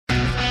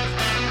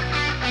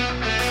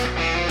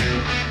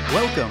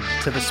Welcome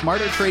to the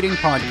Smarter Trading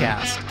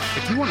Podcast.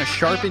 If you want to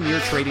sharpen your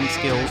trading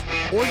skills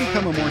or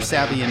become a more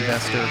savvy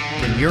investor,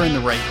 then you're in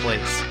the right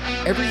place.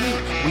 Every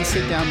week, we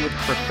sit down with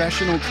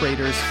professional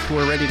traders who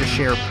are ready to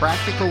share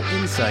practical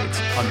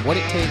insights on what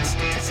it takes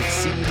to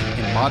succeed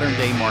in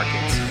modern-day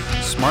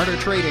markets. Smarter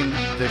Trading,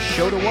 the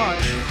show to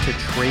watch to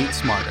trade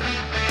smarter.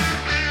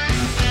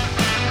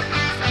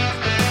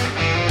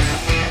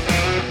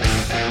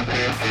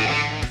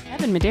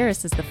 Evan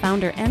Medeiros is the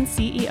founder and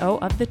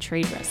CEO of The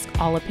Trade Risk.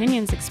 All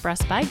opinions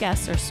expressed by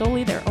guests are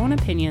solely their own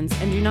opinions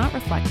and do not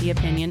reflect the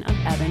opinion of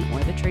Evan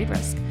or The Trade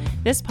Risk.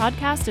 This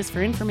podcast is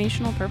for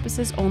informational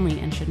purposes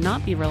only and should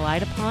not be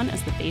relied upon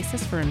as the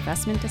basis for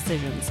investment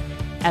decisions.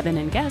 Evan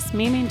and guests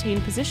may maintain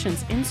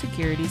positions in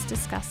securities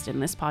discussed in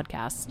this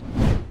podcast.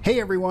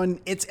 Hey everyone,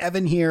 it's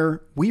Evan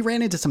here. We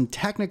ran into some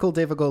technical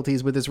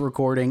difficulties with this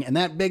recording, and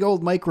that big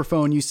old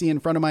microphone you see in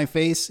front of my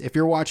face, if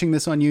you're watching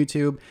this on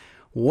YouTube,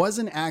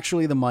 wasn't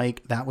actually the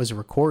mic that was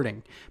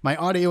recording. My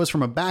audio is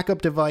from a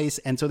backup device,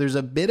 and so there's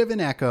a bit of an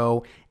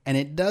echo, and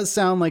it does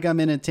sound like I'm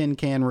in a tin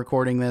can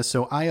recording this,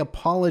 so I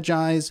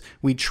apologize.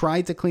 We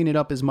tried to clean it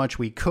up as much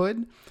we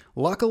could.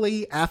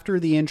 Luckily,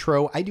 after the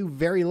intro, I do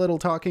very little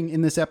talking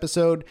in this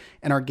episode,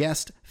 and our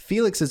guest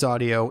Felix's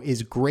audio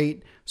is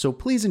great, so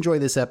please enjoy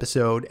this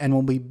episode, and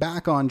we'll be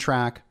back on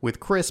track with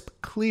crisp,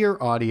 clear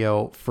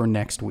audio for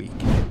next week.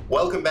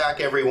 Welcome back,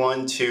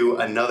 everyone, to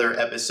another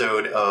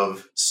episode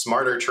of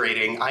Smarter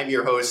Trading. I'm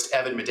your host,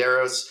 Evan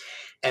Medeiros,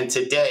 and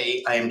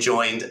today I am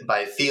joined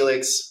by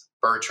Felix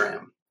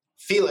Bertram.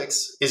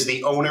 Felix is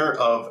the owner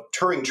of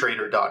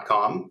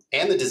TuringTrader.com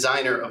and the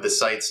designer of the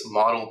site's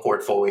model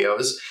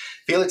portfolios.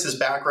 Felix's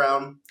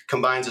background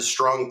combines a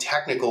strong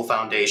technical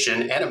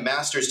foundation and a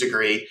master's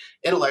degree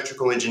in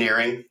electrical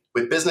engineering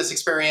with business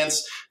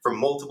experience from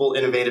multiple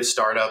innovative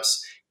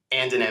startups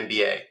and an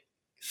MBA.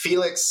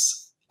 Felix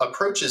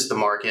approaches the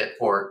market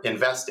for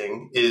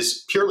investing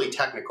is purely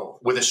technical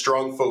with a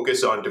strong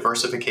focus on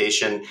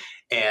diversification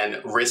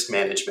and risk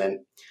management.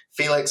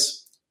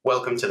 Felix,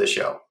 welcome to the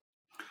show.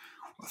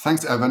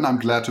 Thanks, Evan. I'm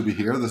glad to be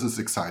here. This is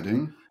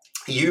exciting.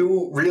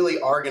 You really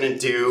are going to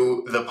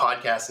do the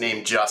podcast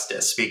name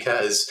justice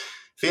because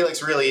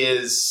Felix really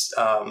is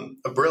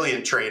a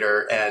brilliant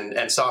trader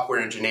and software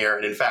engineer.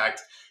 And in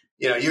fact,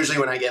 usually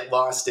when I get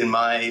lost in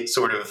my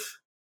sort of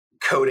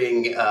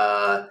coding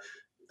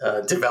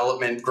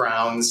development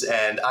grounds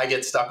and I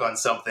get stuck on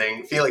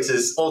something, Felix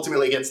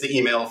ultimately gets the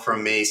email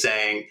from me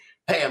saying,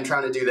 "Hey, I'm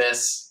trying to do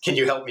this. Can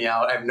you help me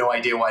out? I have no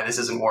idea why this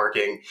isn't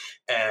working."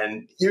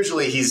 And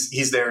usually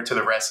he's there to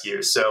the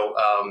rescue. So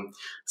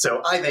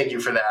I thank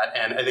you for that.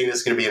 And I think this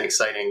is going to be an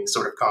exciting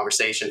sort of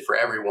conversation for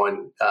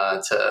everyone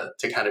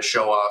to kind of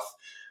show off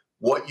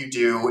what you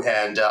do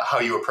and how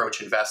you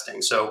approach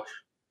investing. So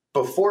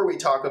before we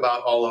talk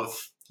about all of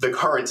the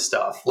current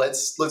stuff,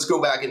 let's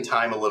go back in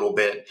time a little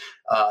bit.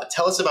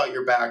 Tell us about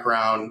your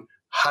background.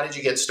 How did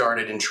you get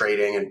started in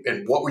trading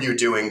and what were you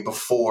doing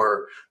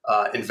before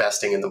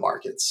investing in the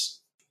markets?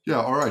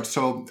 Yeah, all right.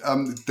 So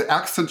the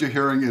accent you're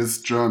hearing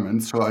is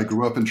German. So I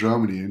grew up in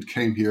Germany and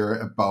came here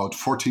about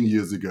 14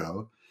 years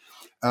ago.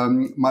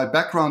 My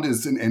background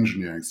is in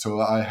engineering. So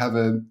I have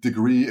a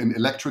degree in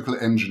electrical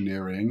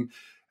engineering.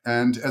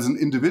 And as an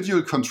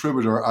individual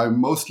contributor, I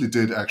mostly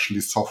did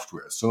actually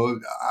software. So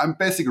I'm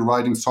basically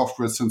writing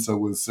software since I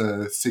was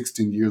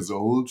 16 years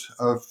old.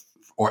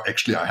 Or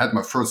actually, I had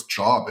my first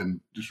job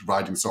in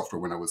writing software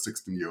when I was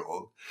 16 years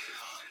old.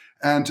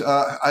 And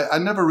I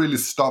never really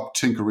stopped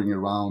tinkering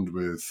around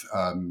with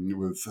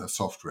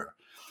software.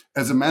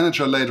 As a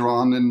manager later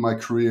on in my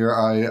career,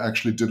 I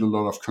actually did a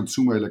lot of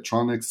consumer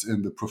electronics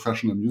in the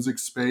professional music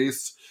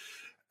space.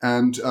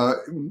 And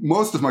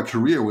most of my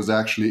career was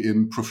actually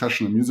in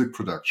professional music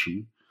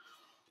production.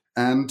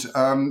 And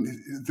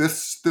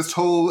this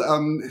whole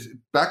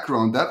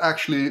background, that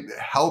actually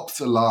helps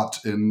a lot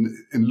in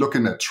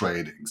looking at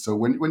trading. So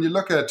when you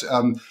look at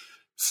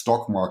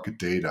stock market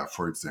data,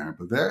 for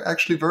example, they're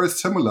actually very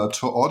similar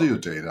to audio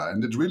data.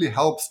 And it really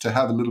helps to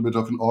have a little bit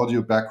of an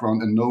audio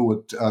background and know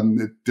what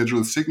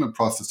digital signal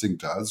processing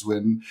does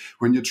when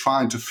you're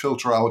trying to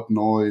filter out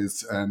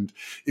noise and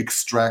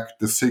extract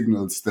the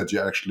signals that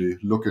you're actually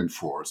looking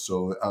for.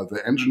 So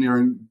the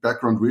engineering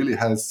background really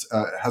has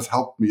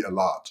helped me a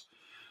lot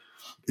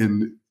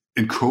in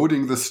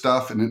coding the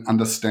stuff and in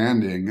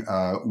understanding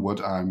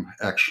what I'm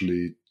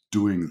actually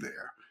doing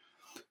there.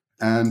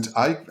 And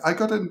I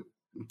got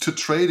into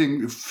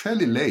trading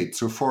fairly late.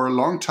 So for a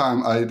long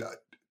time, I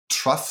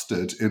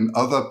trusted in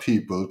other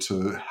people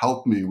to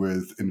help me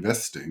with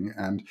investing.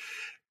 And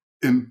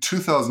in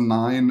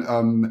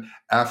 2009,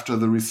 after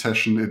the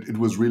recession, it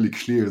was really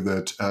clear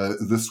that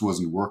this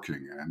wasn't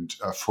working. And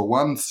for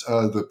once,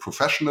 the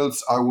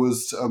professionals I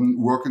was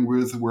working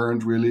with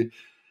weren't really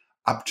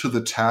up to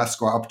the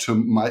task or up to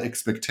my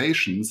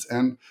expectations.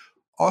 And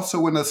also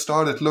when I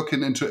started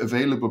looking into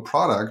available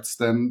products,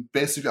 then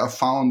basically I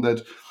found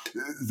that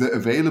the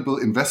available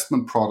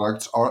investment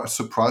products are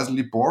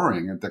surprisingly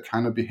boring and they're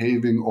kind of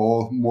behaving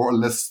all more or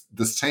less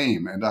the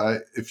same. And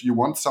if you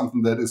want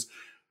something that is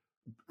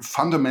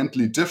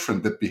fundamentally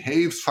different, that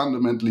behaves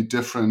fundamentally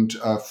different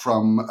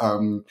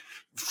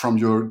from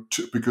your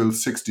typical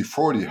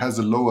 60-40, has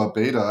a lower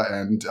beta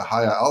and a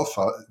higher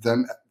alpha,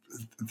 then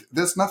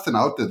there's nothing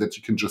out there that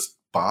you can just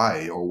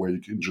buy or where you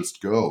can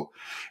just go.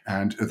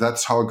 And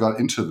that's how I got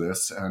into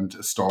this and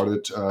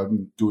started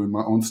doing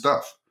my own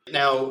stuff.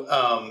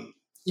 Now,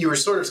 you were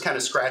sort of kind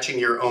of scratching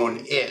your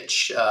own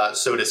itch,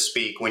 so to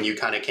speak, when you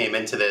kind of came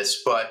into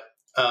this. But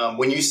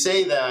when you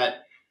say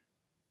that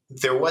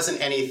there wasn't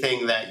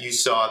anything that you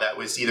saw that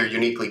was either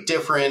uniquely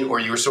different, or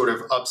you were sort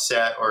of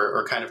upset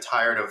or kind of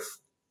tired of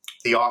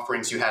the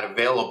offerings you had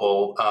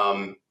available,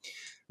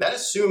 that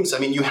assumes, I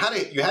mean, you had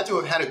to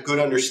have had a good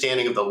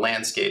understanding of the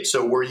landscape.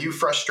 So were you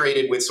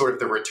frustrated with sort of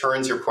the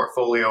returns your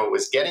portfolio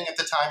was getting at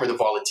the time, or the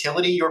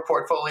volatility your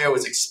portfolio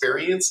was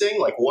experiencing?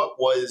 Like, what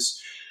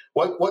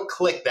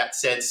clicked that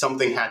said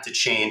something had to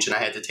change and I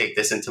had to take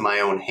this into my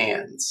own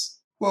hands?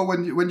 Well,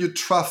 when you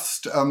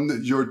trust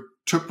your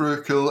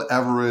typical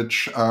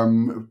average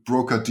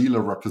broker-dealer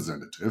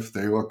representative,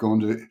 they are going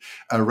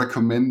to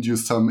recommend you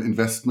some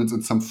investments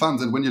in some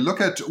funds. And when you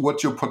look at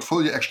what your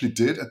portfolio actually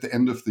did at the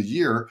end of the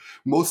year,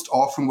 most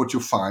often what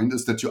you find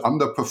is that you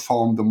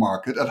underperform the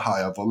market at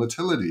higher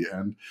volatility.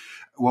 And,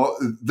 well,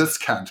 this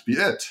can't be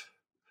it.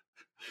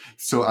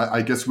 So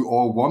I guess we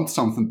all want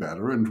something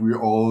better and we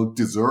all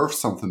deserve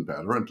something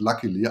better. And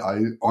luckily, I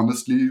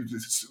honestly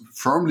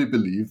firmly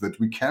believe that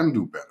we can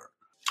do better.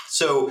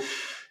 So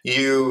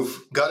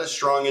you've got a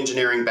strong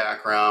engineering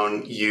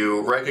background,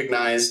 you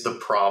recognize the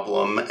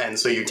problem, and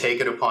so you take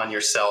it upon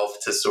yourself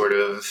to sort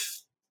of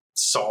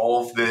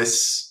solve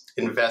this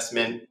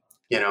investment,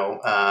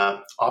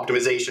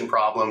 optimization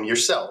problem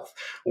yourself.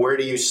 Where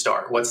do you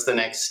start? What's the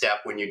next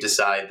step when you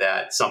decide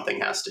that something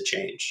has to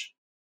change?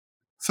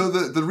 So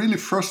the really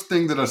first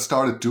thing that I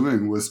started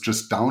doing was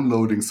just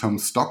downloading some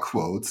stock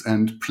quotes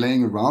and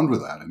playing around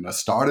with that. And I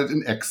started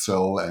in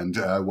Excel, and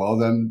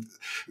then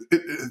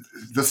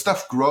the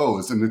stuff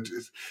grows, and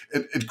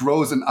it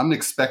grows in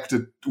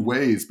unexpected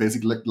ways,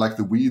 basically like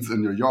the weeds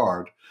in your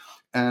yard.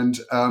 And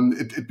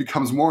it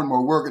becomes more and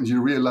more work, and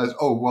you realize,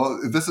 oh, well,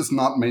 this is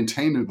not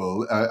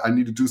maintainable. I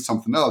need to do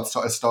something else.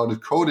 So I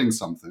started coding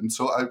something.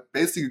 So I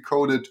basically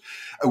coded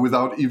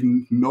without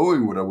even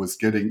knowing what I was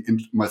getting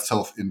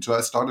myself into. I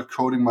started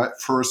coding my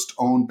first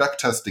own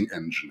backtesting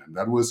engine, and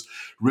that was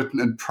written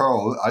in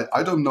Perl.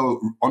 I don't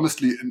know,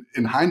 honestly,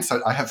 in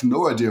hindsight, I have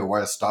no idea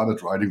why I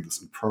started writing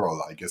this in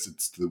Perl. I guess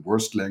it's the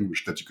worst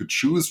language that you could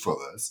choose for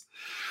this.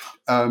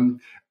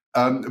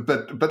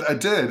 But I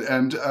did,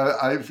 and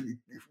I've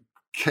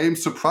came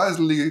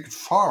surprisingly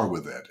far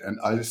with it. And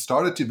I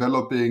started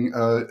developing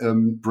a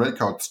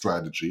breakout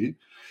strategy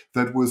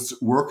that was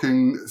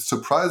working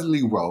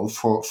surprisingly well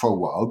for a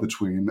while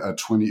between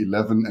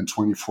 2011 and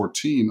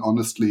 2014.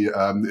 Honestly,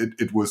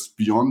 it was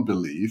beyond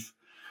belief.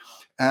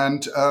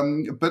 And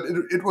but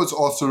it was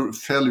also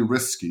fairly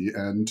risky.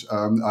 And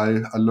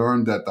I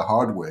learned that the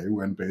hard way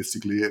when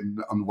basically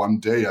on one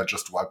day I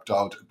just wiped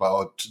out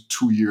about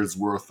 2 years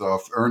worth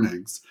of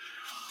earnings.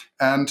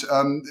 And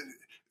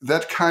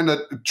that kind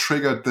of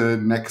triggered the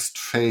next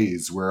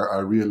phase where I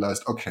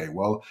realized, okay,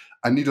 well,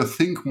 I need to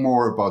think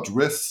more about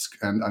risk,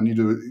 and I need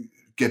to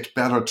get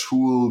better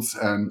tools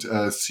and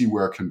see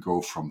where I can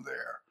go from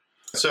there.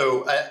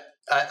 So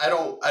I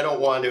don't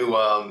want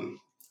to,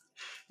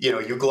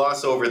 you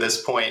gloss over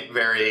this point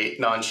very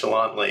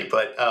nonchalantly,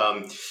 but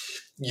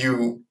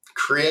you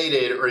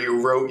created or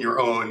you wrote your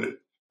own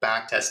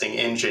backtesting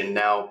engine.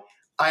 Now,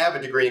 I have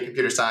a degree in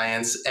computer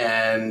science,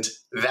 and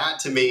that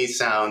to me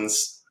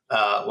sounds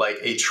like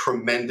a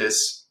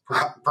tremendous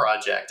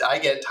project. I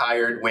get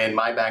tired when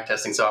my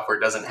backtesting software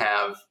doesn't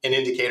have an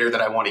indicator that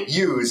I want to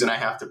use, and I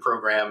have to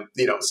program,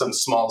 some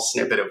small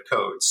snippet of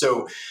code.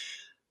 So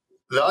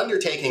the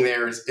undertaking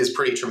there is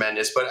pretty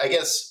tremendous. But I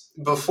guess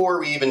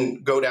before we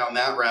even go down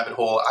that rabbit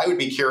hole, I would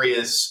be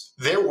curious.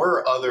 There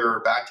were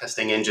other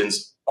backtesting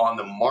engines on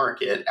the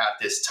market at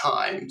this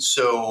time.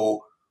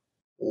 So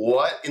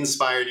what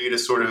inspired you to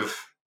sort of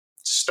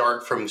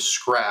start from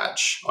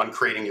scratch on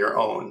creating your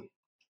own?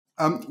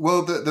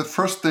 Well, the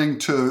first thing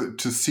to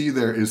see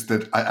there is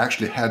that I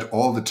actually had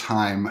all the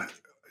time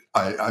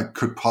I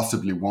could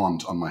possibly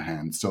want on my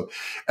hands. So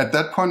at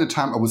that point in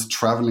time, I was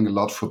traveling a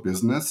lot for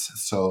business.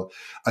 So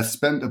I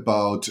spent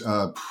about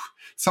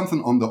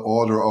something on the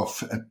order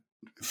of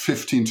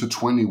 15 to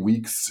 20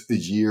 weeks a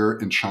year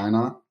in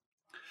China.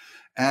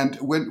 And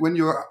when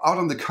you're out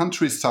on the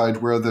countryside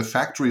where the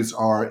factories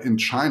are in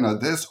China,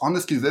 there's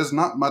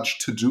not much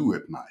to do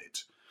at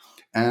night.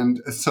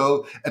 And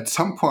so at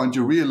some point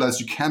you realize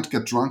you can't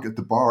get drunk at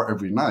the bar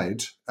every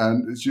night,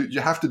 and you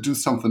have to do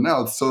something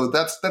else. So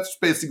that's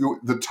basically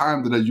the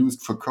time that I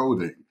used for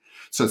coding.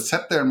 So I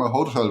sat there in my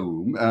hotel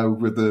room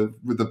with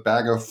a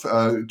bag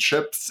of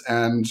chips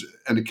and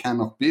a can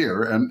of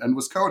beer and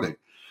was coding.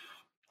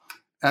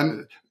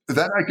 And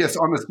that, I guess,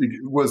 honestly,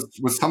 was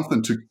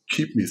something to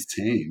keep me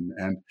sane.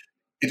 And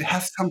it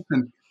has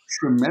something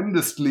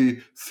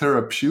tremendously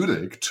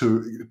therapeutic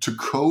to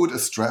code a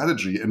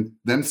strategy and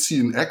then see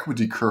an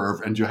equity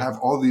curve, and you have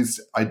all these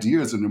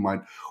ideas in your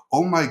mind.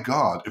 Oh my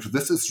God, if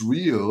this is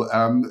real,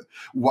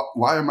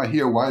 why am I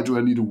here? Why do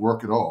I need to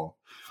work at all?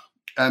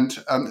 And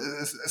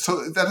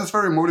so that is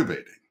very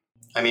motivating.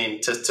 I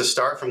mean, to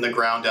start from the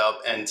ground up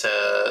and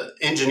to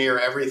engineer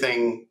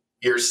everything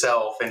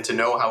yourself and to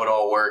know how it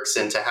all works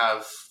and to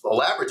have a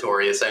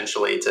laboratory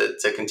essentially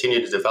to continue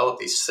to develop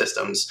these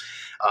systems,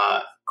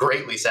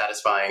 greatly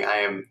satisfying,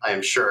 I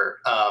am sure.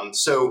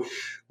 So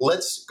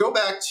let's go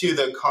back to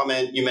the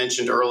comment you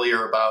mentioned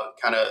earlier about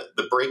kind of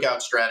the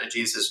breakout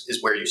strategies is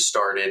where you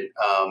started.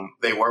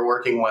 They were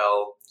working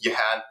well. You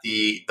had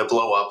the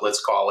blow up,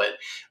 let's call it.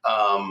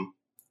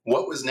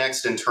 What was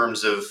next in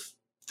terms of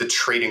the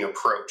trading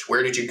approach?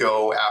 Where did you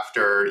go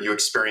after you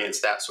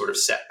experienced that sort of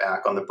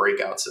setback on the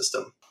breakout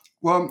system?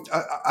 Well,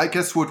 I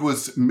guess what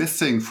was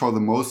missing for the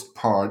most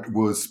part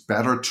was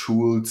better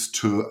tools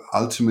to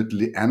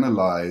ultimately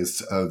analyze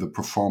the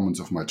performance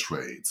of my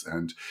trades.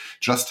 And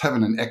just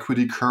having an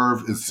equity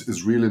curve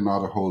is really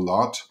not a whole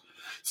lot.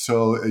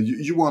 So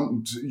you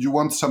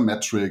want some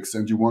metrics,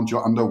 and you want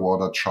your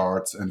underwater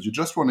charts, and you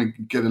just want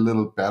to get a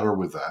little better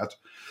with that.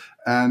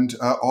 And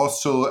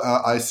also,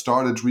 I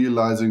started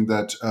realizing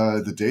that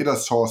the data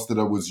source that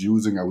I was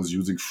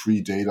using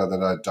free data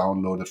that I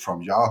downloaded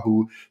from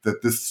Yahoo,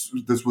 that this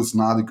was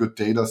not a good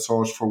data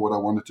source for what I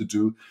wanted to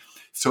do.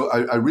 So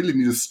I really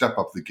need to step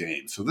up the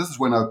game. So this is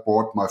when I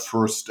bought my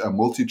first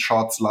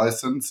multi-charts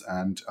license.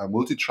 And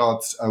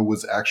multi-charts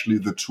was actually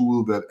the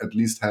tool that at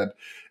least had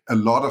a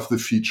lot of the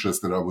features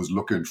that I was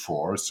looking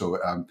for. So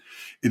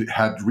it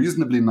had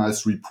reasonably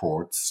nice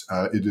reports.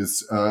 It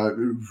is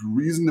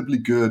reasonably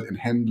good in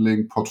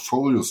handling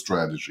portfolio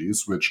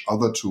strategies, which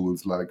other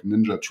tools like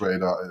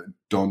NinjaTrader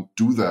don't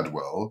do that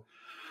well.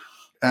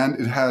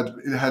 And it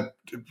had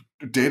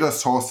data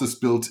sources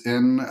built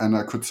in, and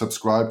I could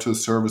subscribe to a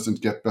service and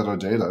get better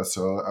data.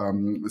 So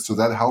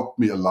that helped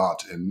me a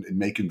lot in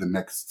making the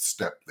next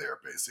step there,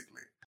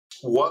 basically.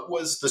 What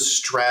was the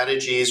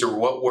strategies, or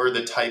what were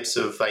the types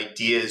of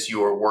ideas you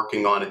were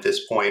working on at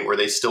this point? Were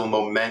they still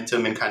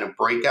momentum and kind of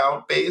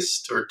breakout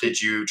based, or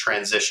did you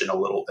transition a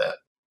little bit?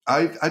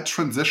 I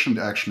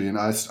transitioned actually, and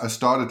I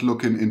started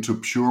looking into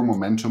pure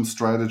momentum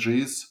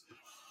strategies.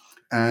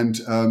 And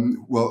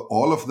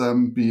all of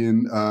them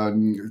being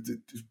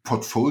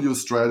portfolio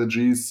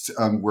strategies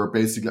where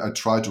basically I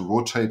try to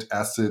rotate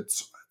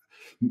assets,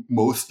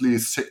 mostly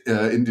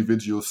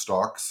individual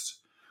stocks.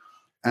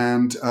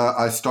 And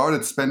I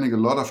started spending a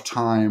lot of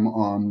time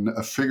on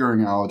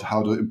figuring out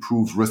how to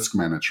improve risk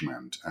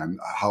management and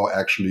how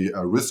actually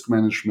risk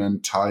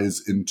management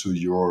ties into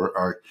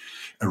your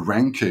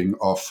ranking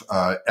of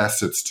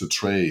assets to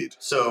trade.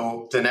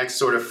 So the next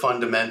sort of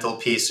fundamental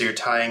piece, so you're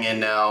tying in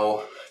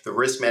now the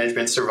risk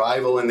management,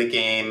 survival in the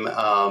game.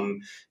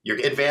 You're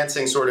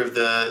advancing sort of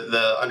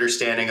the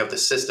understanding of the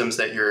systems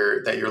that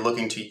you're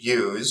looking to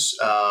use.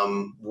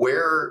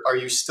 Where are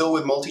you still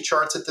with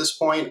multi-charts at this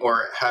point,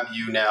 or have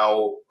you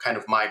now kind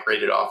of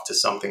migrated off to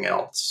something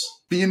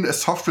else? Being a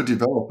software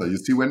developer, you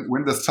see, when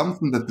there's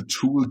something that the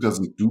tool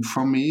doesn't do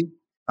for me,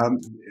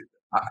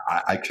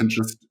 I can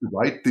just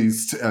write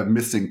these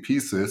missing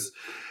pieces.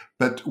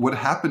 But what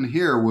happened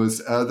here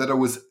was that I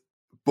was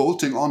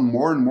bolting on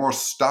more and more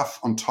stuff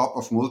on top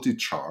of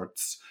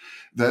multi-charts,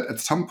 that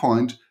at some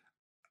point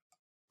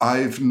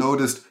I've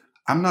noticed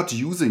I'm not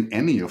using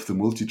any of the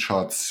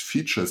multi-charts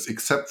features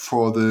except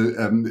for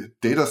the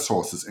data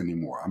sources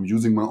anymore. I'm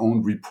using my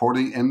own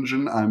reporting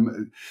engine.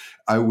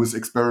 I was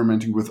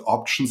experimenting with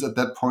options at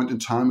that point in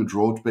time. It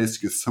wrote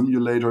basically a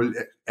simulator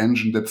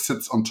engine that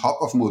sits on top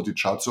of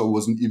multi-charts, so I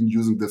wasn't even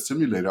using the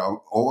simulator.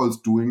 All I was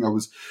doing, I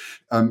was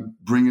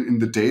bringing in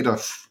the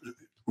data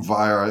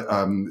via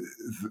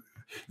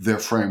their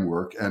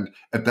framework. And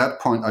at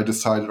that point, I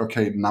decided,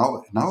 okay,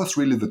 now is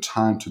really the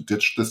time to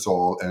ditch this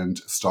all and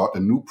start a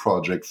new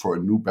project for a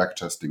new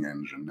backtesting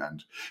engine.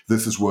 And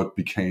this is what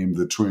became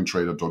the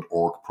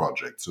TuringTrader.org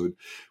project. So it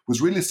was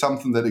really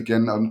something that,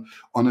 again,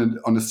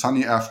 on a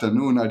sunny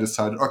afternoon, I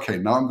decided, okay,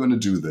 now I'm going to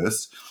do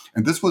this.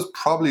 And this was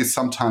probably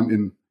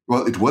sometime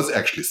it was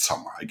actually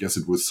summer. I guess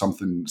it was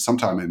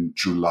sometime in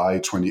July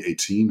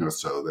 2018 or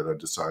so that I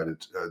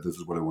decided this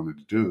is what I wanted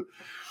to do.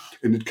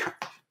 And it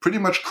pretty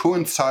much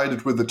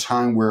coincided with the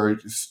time where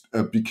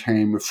I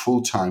became a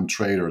full-time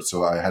trader.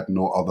 So I had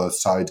no other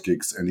side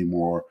gigs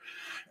anymore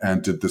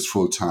and did this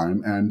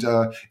full-time. And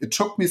it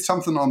took me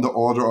something on the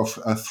order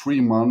of 3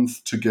 months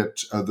to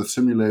get the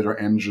simulator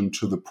engine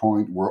to the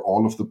point where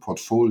all of the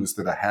portfolios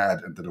that I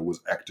had and that I was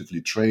actively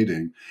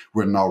trading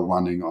were now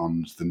running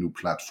on the new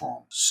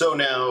platform. So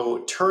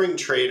now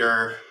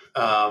TuringTrader,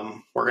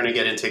 we're going to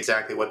get into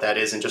exactly what that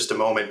is in just a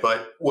moment,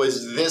 but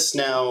was this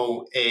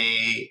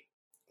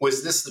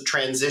the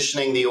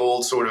transitioning the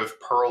old sort of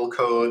Perl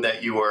code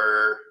that you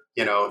were,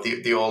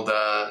 the old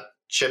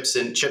chips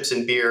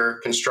and beer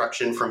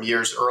construction from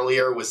years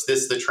earlier? Was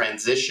this the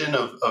transition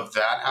of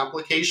that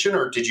application,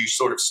 or did you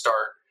sort of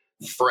start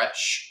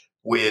fresh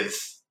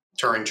with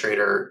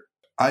TuringTrader?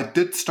 I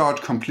did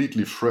start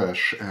completely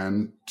fresh,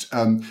 and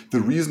the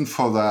reason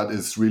for that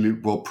is really,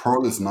 well,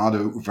 Perl is not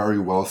a very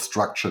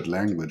well-structured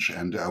language,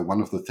 and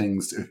one of the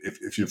things,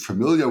 if you're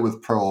familiar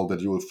with Perl,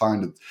 that you will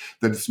find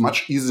that it's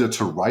much easier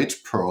to write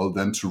Perl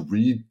than to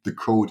read the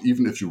code,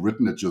 even if you've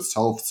written it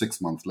yourself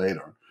 6 months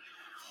later.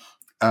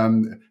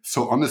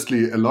 So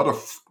honestly, a lot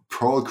of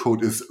Perl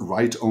code is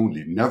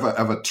write-only. Never,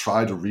 ever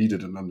try to read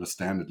it and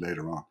understand it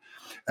later on.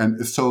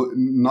 And so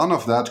none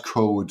of that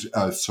code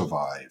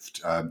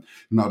survived,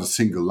 not a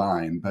single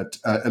line. But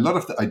a lot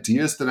of the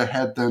ideas that I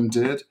had then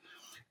did,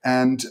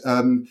 and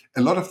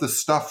a lot of the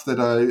stuff that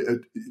I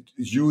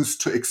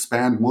used to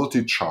expand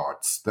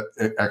multi-charts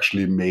that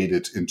actually made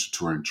it into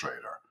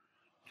TuringTrader.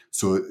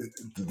 So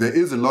there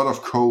is a lot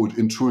of code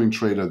in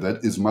TuringTrader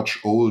that is much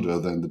older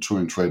than the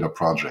TuringTrader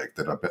project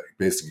that I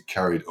basically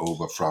carried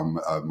over from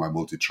my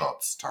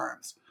multi-charts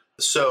times.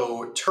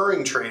 So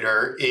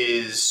TuringTrader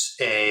is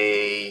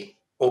a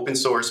open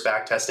source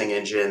backtesting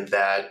engine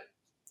that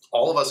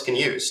all of us can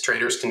use.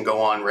 Traders can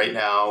go on right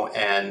now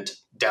and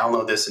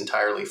download this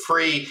entirely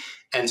free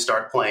and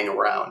start playing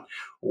around.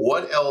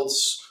 What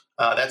else?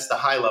 That's the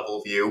high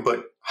level view,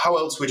 but how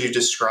else would you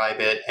describe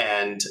it?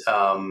 And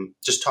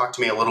just talk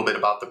to me a little bit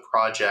about the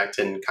project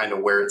and kind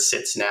of where it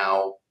sits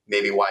now,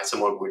 maybe why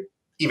someone would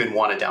even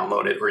want to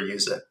download it or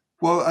use it.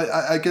 Well,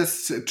 I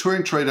guess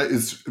TuringTrader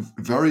is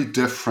very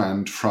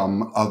different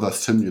from other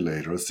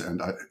simulators,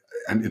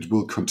 and it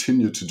will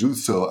continue to do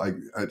so,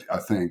 I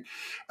think.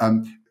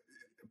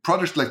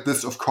 Projects like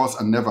this, of course,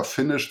 are never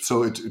finished,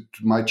 so it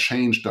might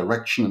change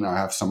direction, and I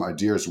have some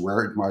ideas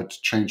where it might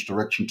change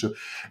direction to.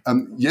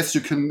 Yes, you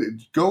can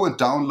go and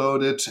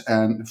download it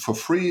and for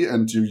free,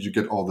 and you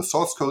get all the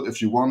source code if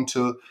you want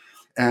to.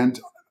 And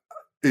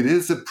it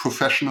is a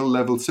professional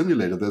level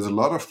simulator. There's a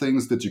lot of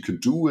things that you can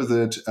do with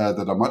it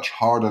that are much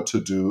harder to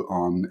do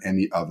on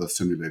any other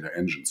simulator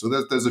engine. So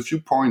there's a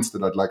few points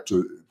that I'd like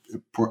to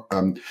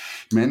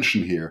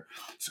mention here.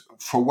 So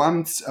for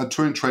once,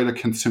 TuringTrader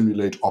can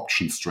simulate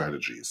option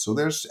strategies. So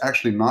there's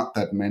actually not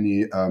that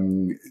many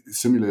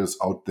simulators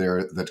out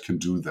there that can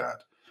do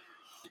that.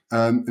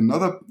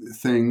 Another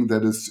thing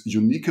that is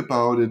unique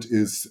about it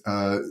is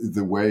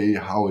the way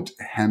how it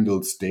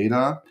handles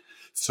data.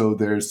 So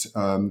there's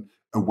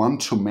a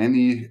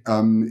one-to-many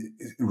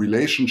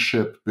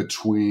relationship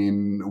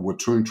between what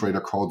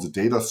TuringTrader calls a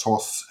data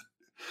source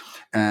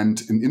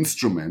and an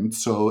instrument.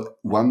 So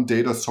one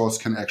data source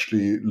can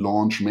actually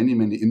launch many,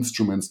 many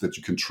instruments that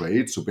you can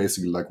trade. So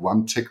basically like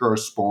one ticker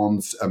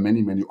spawns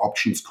many, many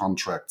options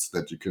contracts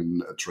that you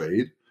can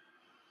trade.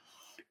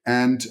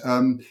 And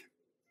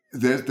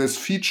there's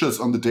features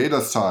on the data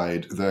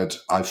side that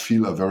I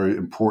feel are very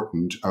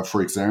important.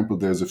 For example,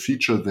 there's a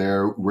feature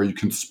there where you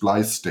can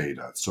splice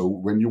data. So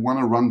when you want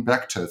to run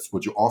backtests,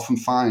 what you often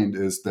find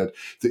is that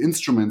the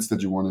instruments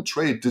that you want to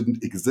trade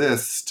didn't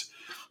exist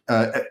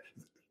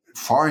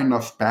far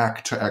enough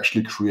back to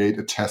actually create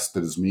a test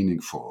that is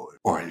meaningful,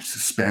 or it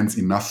spans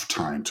enough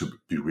time to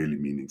be really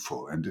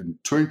meaningful. And in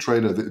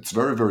TuringTrader, it's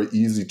very, very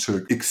easy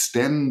to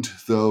extend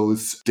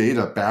those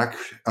data back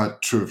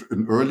to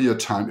an earlier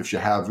time if you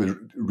have a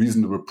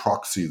reasonable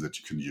proxy that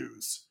you can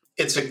use.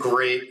 It's a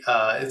great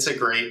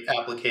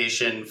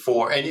application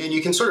for, and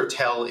you can sort of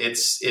tell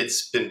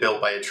it's been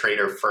built by a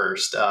trader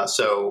first.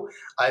 So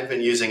I've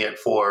been using it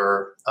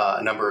for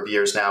a number of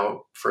years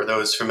now. For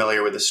those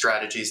familiar with the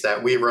strategies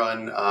that we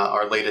run,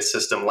 our latest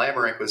system,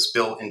 Lamerick, was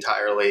built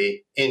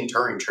entirely in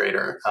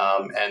TuringTrader.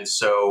 And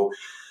so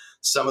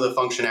some of the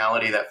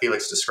functionality that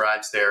Felix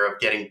describes there of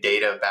getting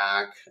data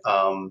back,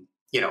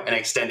 an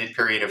extended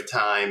period of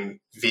time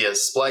via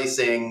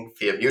splicing,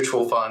 via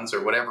mutual funds,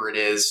 or whatever it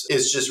is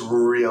just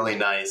really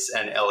nice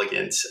and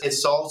elegant. It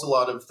solves a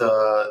lot of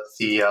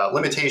the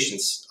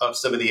limitations of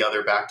some of the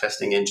other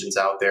backtesting engines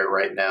out there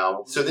right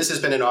now. So this has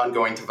been an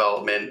ongoing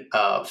development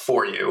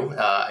for you.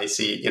 I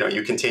see,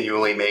 you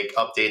continually make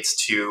updates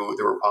to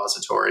the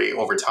repository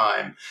over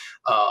time.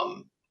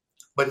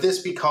 But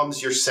this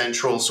becomes your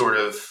central sort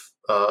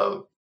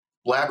of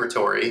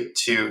laboratory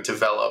to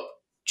develop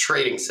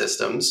trading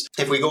systems.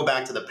 If we go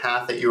back to the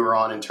path that you were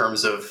on in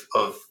terms of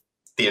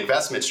the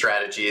investment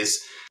strategies,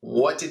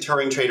 what did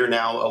TuringTrader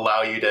now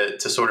allow you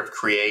to sort of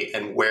create,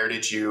 and where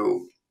did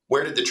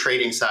the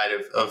trading side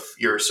of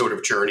your sort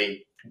of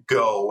journey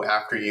go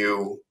after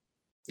you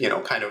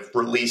kind of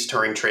released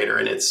TuringTrader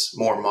in its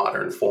more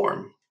modern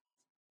form?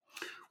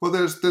 Well,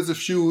 there's a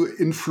few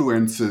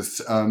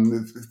influences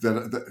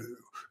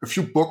a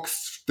few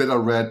books that I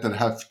read that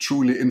have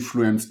truly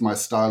influenced my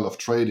style of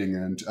trading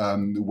and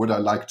what I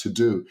like to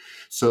do.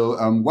 So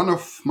one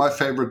of my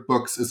favorite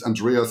books is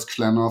Andreas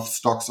Klenoff's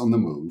Stocks on the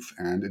Move.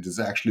 And it is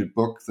actually a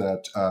book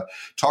that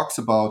talks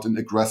about an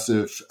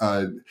aggressive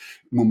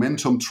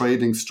momentum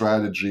trading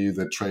strategy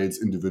that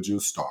trades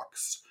individual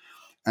stocks.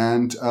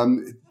 And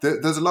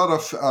there's a lot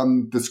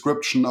of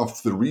description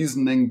of the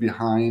reasoning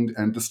behind,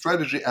 and the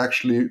strategy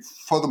actually,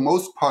 for the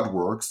most part,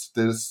 works.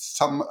 There's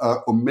some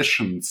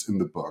omissions in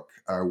the book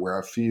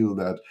where I feel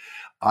that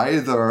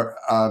either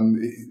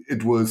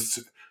it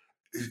was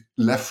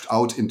left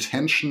out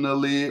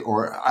intentionally,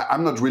 or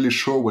I'm not really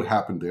sure what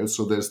happened there.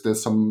 So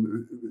there's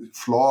some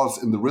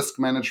flaws in the risk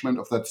management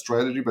of that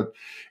strategy, but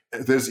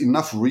there's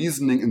enough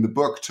reasoning in the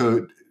book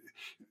to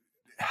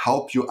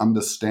help you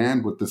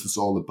understand what this is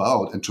all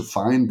about and to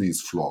find these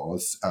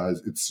flaws.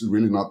 It's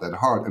really not that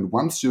hard. And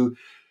once you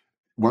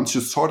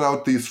sort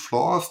out these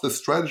flaws, the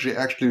strategy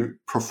actually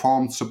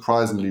performs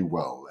surprisingly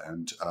well.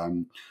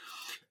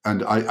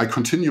 And I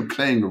continue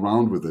playing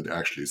around with it,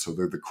 actually. So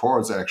the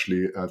core is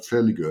actually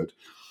fairly good.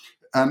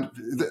 And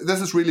this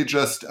is really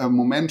just a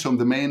momentum.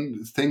 The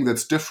main thing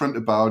that's different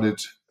about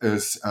it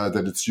is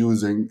that it's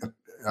using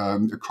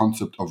a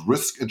concept of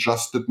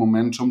risk-adjusted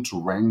momentum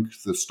to rank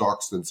the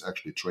stocks that it's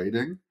actually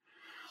trading.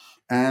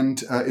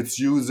 And it's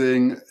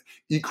using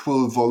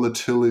equal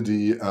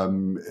volatility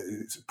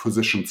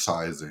position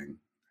sizing.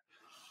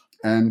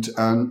 And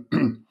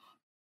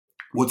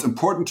what's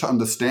important to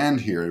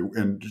understand here,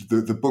 and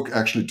the book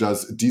actually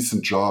does a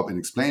decent job in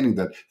explaining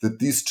that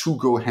these two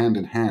go hand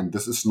in hand.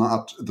 This is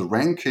not the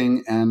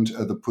ranking and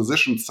the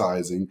position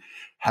sizing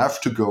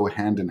have to go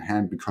hand in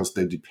hand because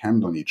they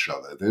depend on each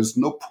other. There's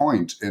no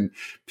point in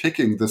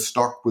picking the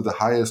stock with the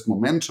highest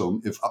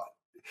momentum if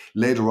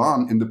later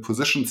on in the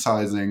position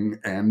sizing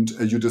and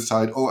you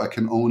decide, I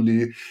can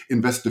only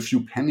invest a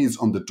few pennies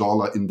on the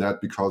dollar in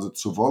that because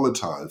it's so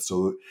volatile.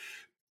 So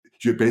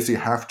you basically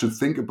have to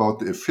think about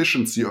the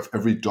efficiency of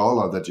every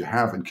dollar that you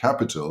have in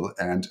capital,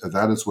 and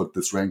that is what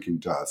this ranking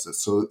does.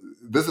 So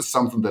this is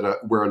something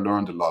where I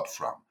learned a lot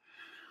from.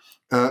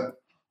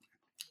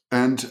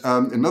 And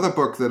another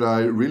book that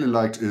I really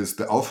liked is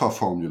The Alpha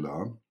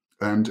Formula.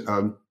 And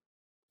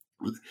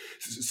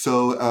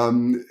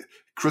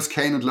Chris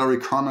Kane and Larry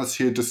Connors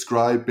here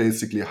describe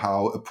basically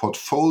how a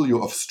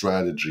portfolio of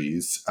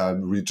strategies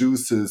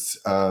reduces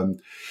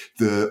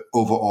the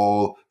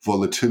overall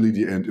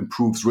volatility and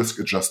improves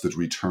risk-adjusted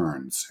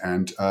returns.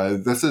 And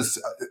this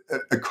is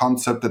a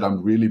concept that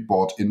I'm really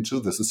bought into.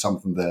 This is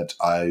something that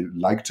I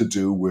like to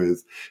do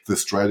with the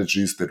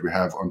strategies that we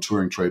have on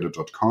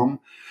TuringTrader.com.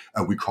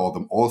 We call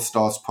them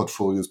All-Stars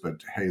portfolios,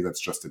 but hey,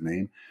 that's just a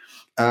name.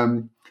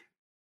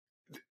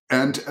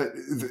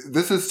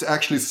 This is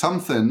actually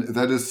something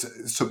that is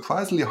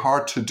surprisingly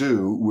hard to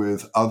do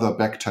with other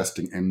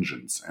backtesting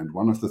engines. And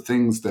one of the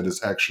things that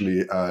is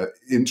actually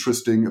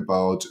interesting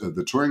about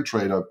the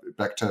TuringTrader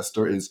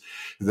backtester is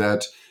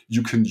that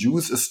you can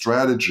use a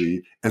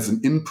strategy as an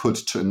input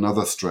to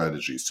another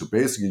strategy. So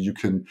basically, you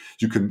can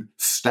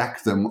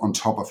stack them on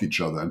top of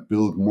each other and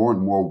build more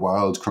and more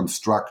wild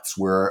constructs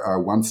where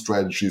one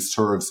strategy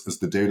serves as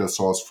the data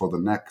source for the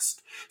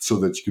next, so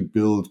that you can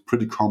build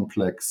pretty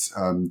complex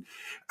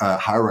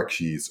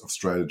hierarchies of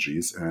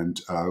strategies. And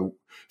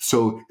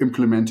so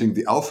implementing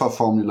the alpha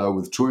formula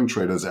with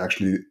TuringTrader is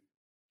actually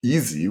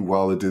easy,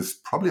 while it is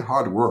probably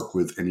hard work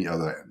with any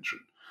other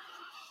engine.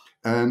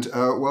 And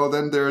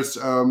then there's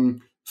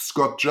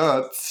Scott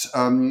Judd's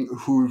and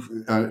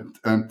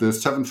the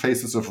 7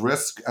 Phases of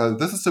Risk.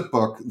 This is a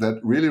book that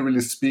really,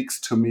 really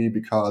speaks to me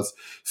because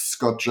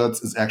Scott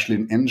Judd's is actually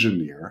an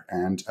engineer,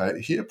 and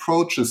he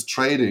approaches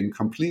trading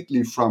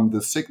completely from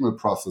the signal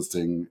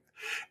processing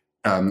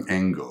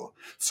angle.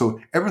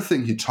 So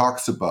everything he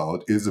talks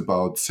about is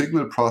about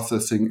signal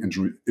processing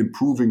and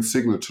improving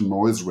signal to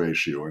noise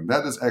ratio. And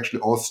that is actually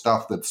all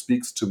stuff that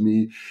speaks to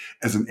me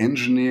as an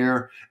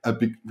engineer,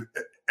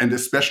 and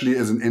especially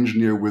as an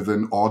engineer with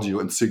an audio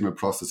and signal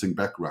processing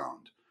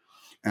background.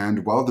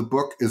 And while the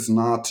book is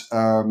not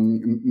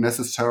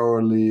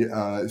necessarily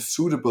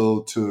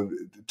suitable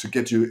to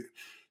get you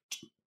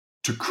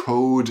to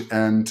code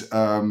and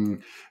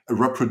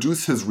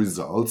reproduce his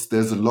results,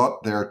 there's a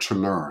lot there to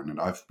learn.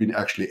 And I've been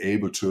actually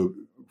able to,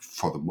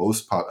 for the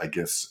most part, I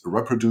guess,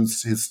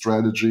 reproduce his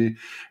strategy,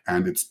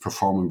 and it's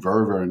performing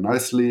very, very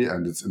nicely.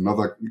 And it's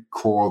another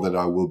core that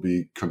I will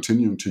be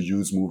continuing to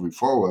use moving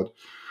forward.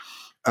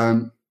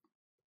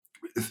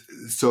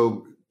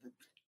 So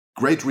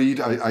great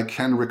read. I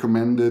can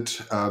recommend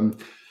it.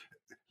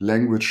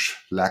 Language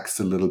lacks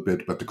a little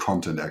bit, but the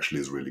content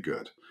actually is really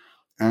good.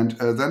 And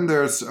then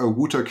there's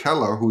Wouter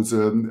Keller, who's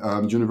a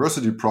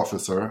university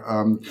professor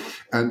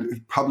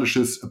and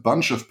publishes a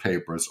bunch of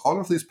papers. All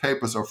of these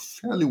papers are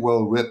fairly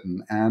well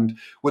written. And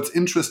what's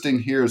interesting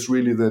here is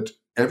really that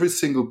every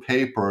single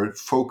paper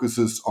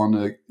focuses on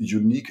a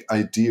unique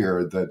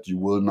idea that you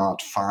will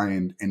not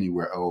find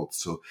anywhere else.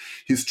 So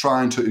he's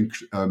trying to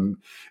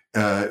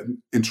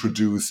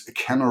introduce a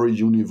canary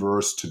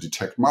universe to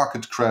detect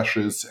market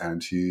crashes,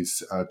 and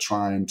he's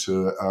trying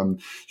to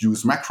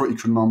use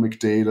macroeconomic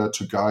data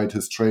to guide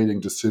his trading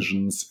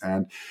decisions.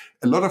 And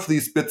a lot of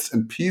these bits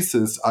and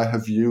pieces I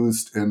have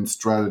used in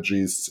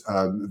strategies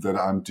that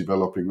I'm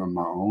developing on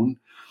my own.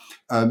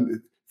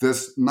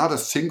 There's not a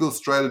single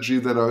strategy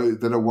that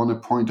I want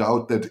to point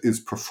out that is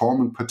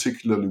performing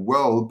particularly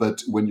well,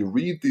 but when you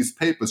read these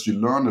papers, you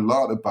learn a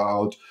lot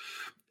about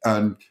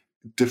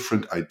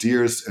different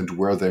ideas and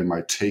where they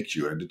might take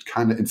you, and it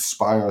kind of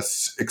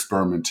inspires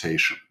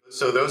experimentation.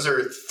 So those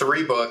are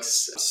 3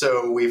 books.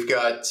 So we've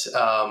got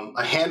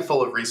a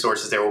handful of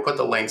resources there. We'll put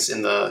the links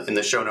in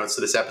the show notes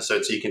to this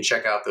episode so you can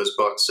check out those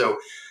books. So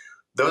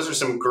those are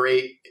some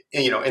great,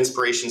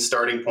 inspiration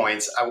starting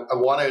points. I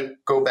want to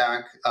go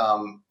back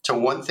to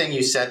one thing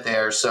you said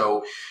there.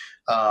 So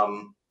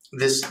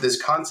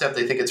this concept,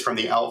 I think it's from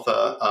the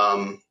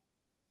Alpha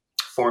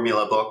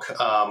formula book,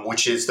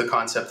 which is the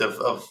concept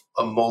of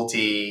a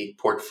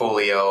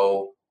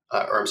multi-portfolio,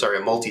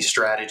 a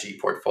multi-strategy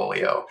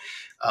portfolio.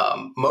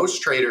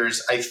 Most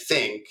traders, I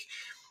think,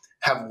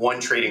 have one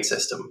trading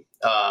system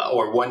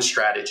or one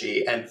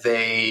strategy, and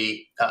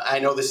I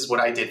know this is what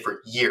I did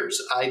for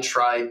years. I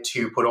tried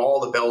to put all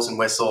the bells and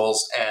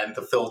whistles and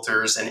the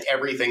filters and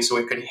everything so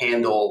it could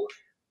handle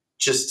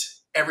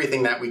just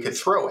everything that we could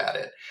throw at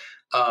it.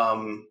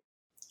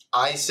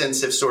 I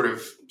since have sort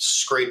of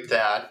scraped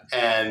that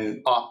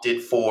and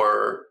opted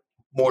for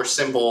more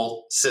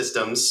simple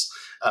systems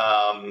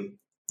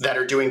that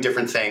are doing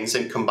different things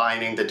and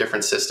combining the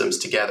different systems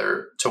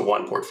together to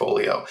one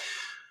portfolio.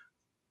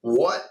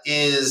 What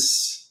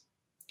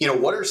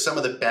are some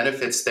of the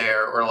benefits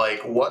there, or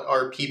like what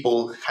are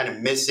people kind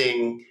of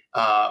missing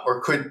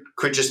or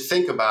could just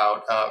think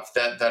about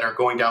that are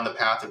going down the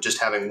path of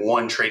just having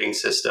one trading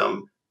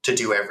system to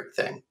do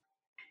everything?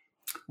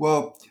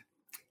 Well,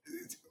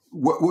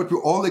 what we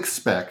all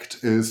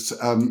expect is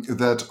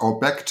that our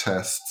back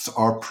tests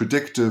are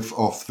predictive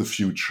of the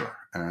future.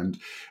 And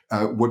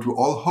what we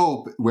all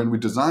hope when we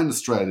design a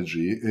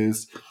strategy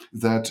is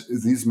that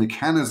these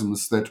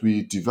mechanisms that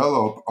we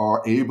develop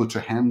are able to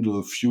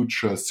handle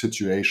future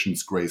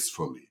situations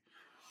gracefully.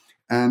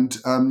 And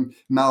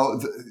now,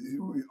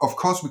 of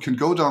course, we can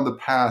go down the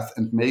path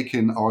and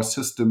making our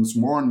systems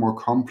more and more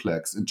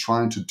complex in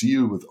trying to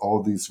deal with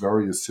all these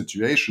various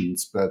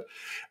situations. But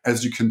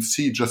as you can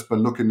see, just by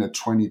looking at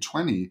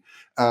 2020,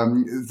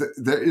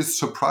 there is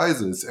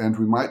surprises, and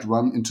we might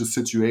run into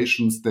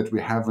situations that we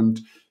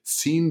haven't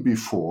seen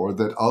before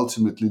that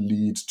ultimately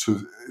lead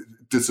to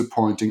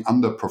disappointing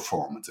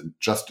underperformance. And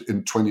just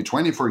in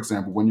 2020, for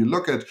example, when you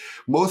look at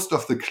most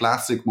of the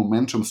classic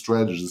momentum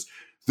strategies,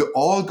 they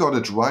all got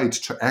it right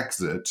to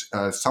exit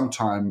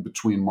sometime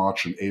between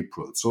March and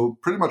April. So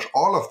pretty much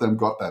all of them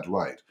got that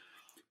right.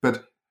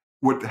 But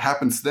what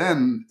happens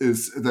then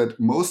is that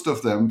most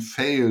of them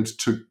failed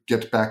to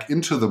get back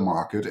into the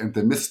market, and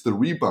they missed the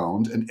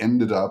rebound and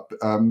ended up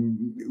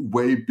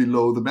way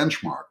below the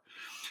benchmark.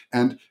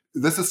 And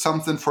this is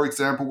something, for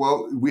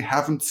example, we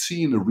haven't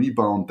seen a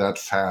rebound that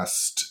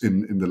fast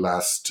in the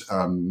last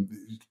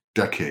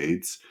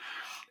decades.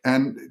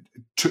 And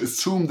to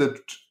assume that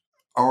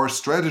our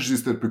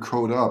strategies that we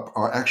code up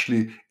are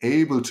actually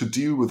able to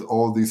deal with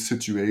all these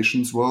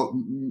situations, well,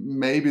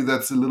 maybe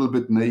that's a little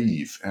bit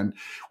naive. And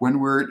when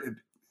we're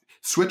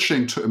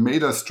switching to a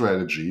meta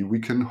strategy, we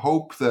can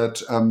hope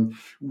that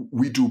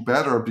we do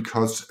better,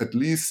 because at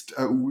least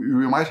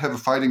we might have a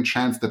fighting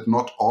chance that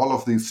not all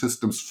of these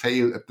systems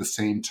fail at the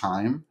same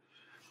time.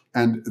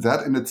 And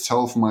that in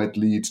itself might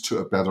lead to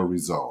a better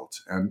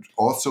result. And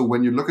also,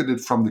 when you look at it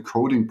from the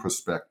coding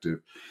perspective,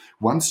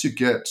 once you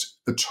get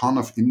a ton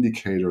of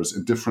indicators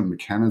and different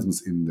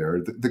mechanisms in there,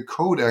 the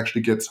code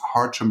actually gets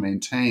hard to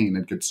maintain.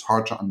 It gets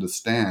hard to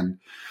understand.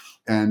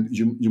 And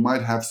you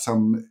might have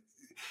some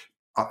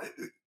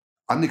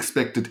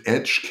unexpected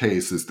edge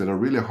cases that are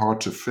really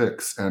hard to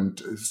fix. And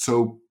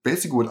so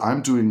basically what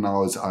I'm doing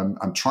now is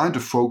I'm trying to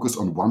focus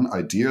on one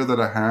idea that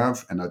I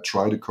have, and I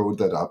try to code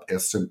that up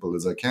as simple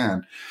as I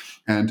can.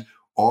 And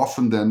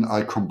often then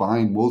I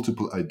combine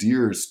multiple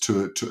ideas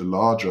to a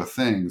larger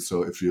thing.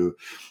 So if you,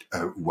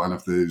 one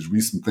of the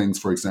recent things,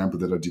 for example,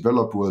 that I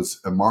developed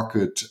was a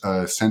market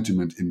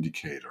sentiment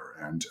indicator.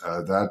 And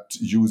that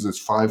uses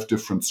 5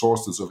 different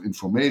sources of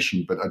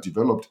information, but I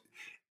developed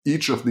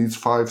each of these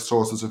 5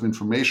 sources of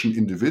information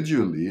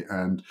individually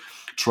and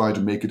try to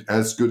make it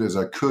as good as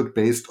I could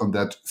based on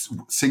that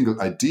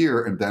single idea,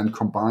 and then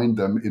combine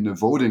them in a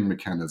voting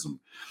mechanism.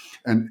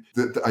 And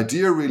the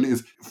idea really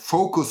is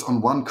focus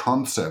on one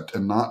concept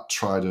and not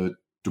try to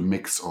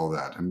mix all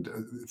that. And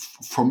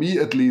for me,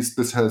 at least,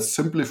 this has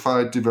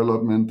simplified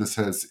development. This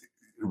has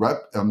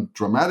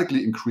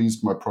dramatically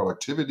increased my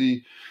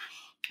productivity.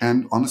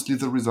 And honestly,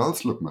 the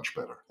results look much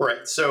better.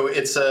 Right. So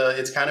it's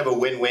kind of a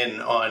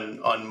win-win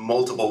on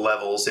multiple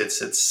levels.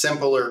 It's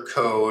simpler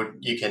code.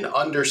 You can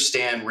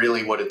understand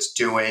really what it's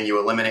doing. You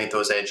eliminate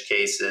those edge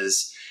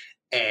cases.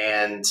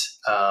 And,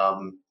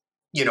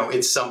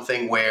 it's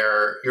something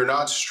where you're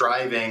not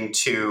striving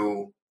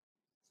to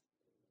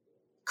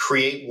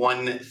create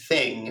one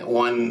thing,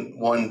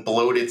 one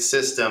bloated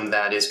system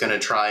that is going to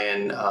try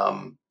and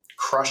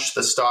crush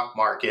the stock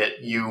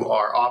market. You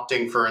are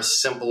opting for a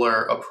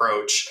simpler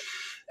approach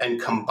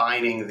and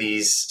combining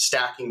these,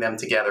 stacking them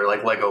together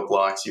like Lego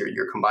blocks.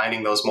 You're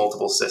combining those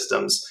multiple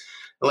systems.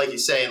 And like you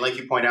say, and like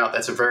you point out,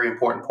 that's a very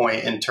important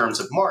point in terms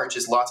of March,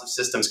 is lots of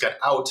systems got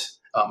out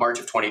March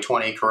of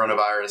 2020,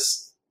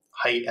 coronavirus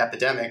height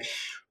epidemic,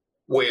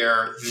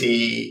 where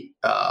the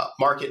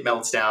market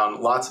melts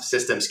down, lots of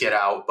systems get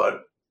out,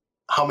 but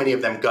how many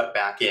of them got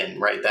back in,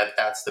 right?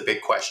 That's the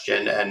big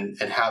question. And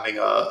having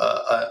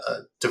a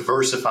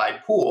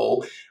diversified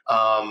pool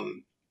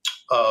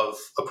of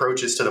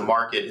approaches to the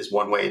market is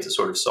one way to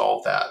sort of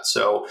solve that.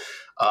 So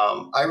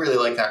I really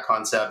like that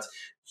concept.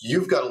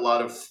 you've got a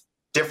lot of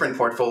different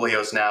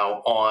portfolios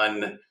now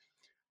on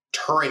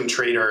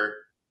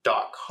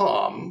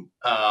TuringTrader.com.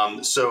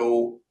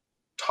 So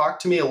talk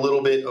to me a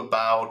little bit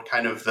about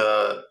kind of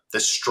the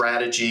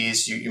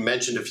strategies. You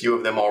mentioned a few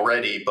of them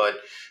already, but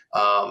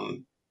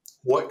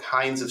what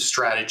kinds of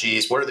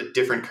strategies? What are the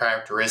different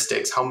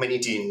characteristics? How many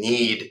do you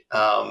need,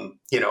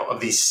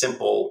 of these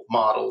simple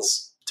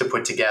models to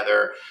put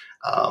together,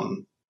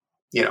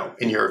 in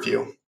your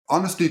view?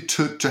 Honestly,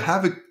 to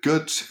have a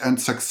good and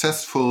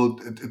successful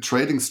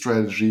trading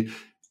strategy,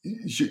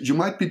 you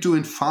might be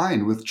doing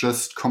fine with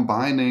just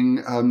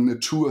combining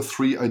 2 or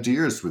 3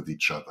 ideas with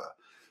each other.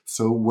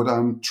 So what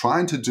I'm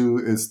trying to do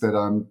is that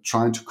I'm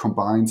trying to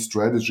combine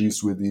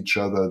strategies with each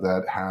other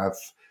that have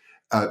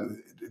a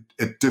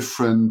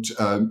different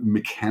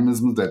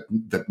mechanism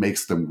that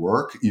makes them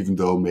work, even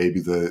though maybe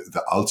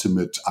the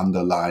ultimate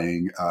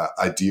underlying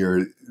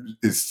idea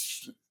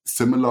is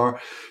similar.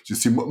 You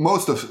see,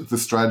 most of the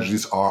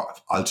strategies are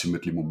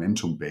ultimately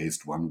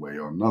momentum-based one way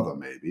or another,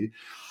 maybe.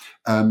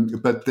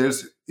 But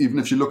even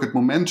if you look at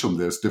momentum,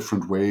 there's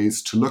different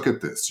ways to look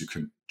at this. You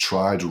can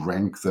try to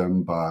rank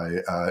them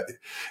by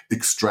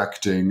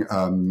extracting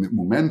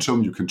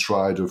momentum. You can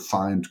try to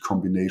find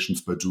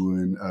combinations by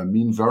doing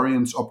mean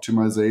variance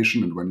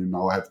optimization. And when you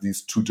now have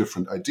these 2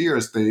 different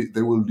ideas,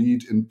 they will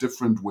lead in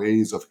different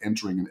ways of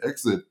entering and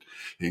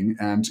exiting.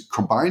 And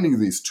combining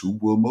these 2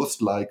 will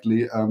most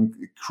likely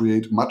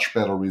create much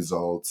better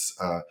results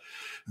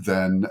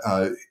than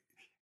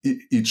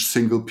each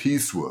single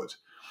piece would.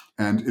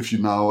 And if you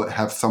now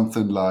have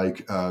something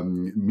like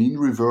mean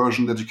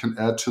reversion that you can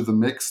add to the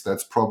mix,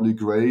 that's probably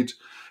great.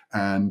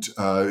 And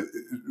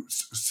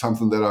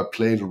something that I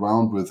played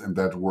around with and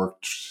that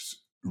worked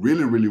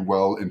really, really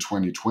well in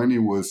 2020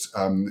 was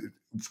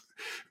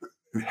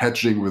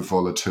hedging with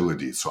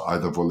volatility. So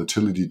either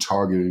volatility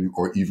targeting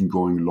or even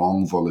going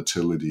long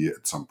volatility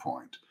at some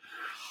point.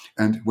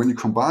 And when you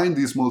combine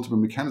these multiple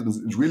mechanisms,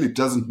 it really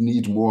doesn't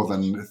need more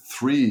than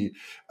 3.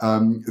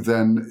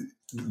 Then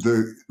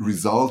the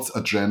results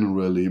are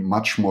generally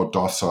much more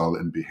docile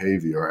in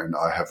behavior, and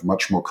I have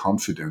much more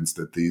confidence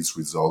that these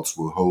results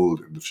will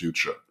hold in the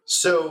future.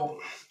 So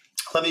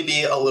let me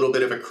be a little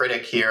bit of a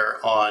critic here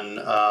on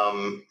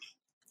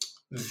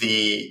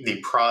the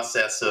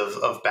process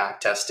of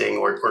backtesting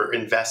or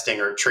investing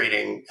or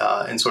trading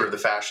in sort of the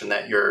fashion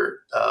that you're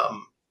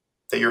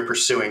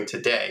pursuing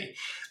today.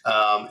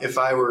 If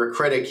I were a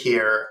critic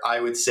here, I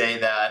would say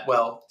that,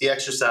 well, the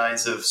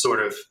exercise of sort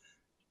of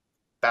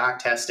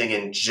backtesting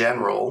in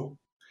general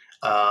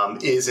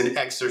is an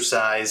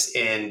exercise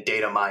in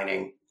data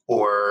mining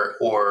or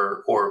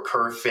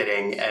curve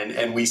fitting,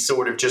 and we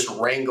sort of just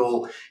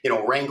wrangle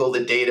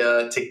the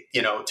data to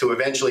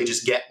eventually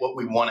just get what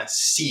we want to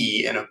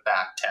see in a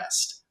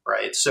backtest,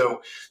 right?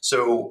 So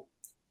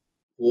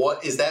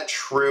what is that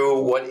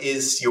true? What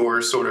is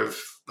your sort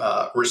of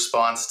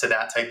response to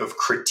that type of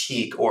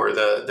critique or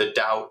the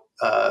doubt?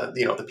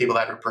 The people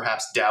that are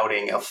perhaps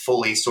doubting a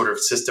fully sort of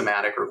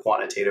systematic or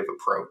quantitative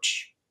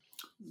approach?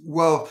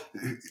 Well,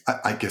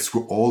 I guess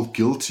we're all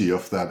guilty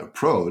of that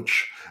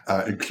approach,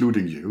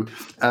 including you.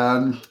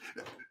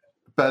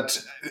 But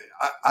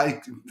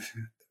I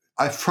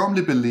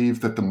firmly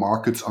believe that the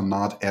markets are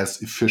not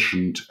as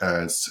efficient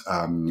as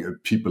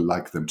people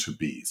like them to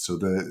be. So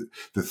the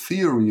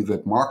theory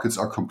that markets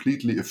are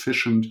completely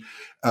efficient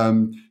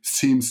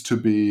seems to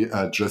be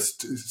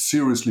just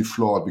seriously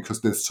flawed,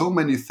 because there's so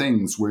many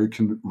things where you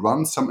can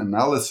run some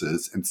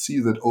analysis and see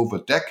that over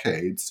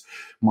decades,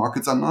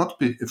 markets are not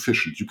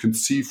efficient. You can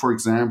see, for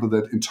example,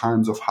 that in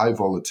times of high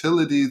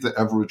volatility, the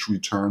average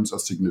returns are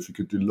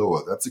significantly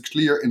lower. That's a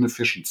clear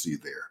inefficiency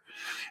there.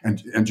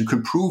 And you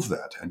can prove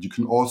that. And you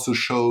can also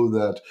show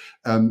that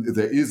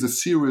there is a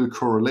serial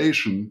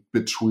correlation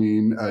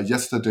between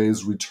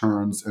yesterday's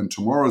returns and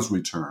tomorrow's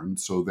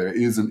returns. So there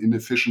is an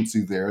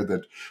inefficiency there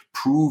that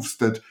proves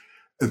that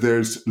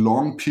there's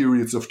long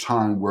periods of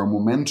time where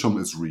momentum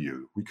is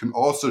real. We can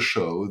also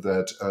show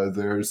that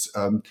there's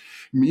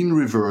mean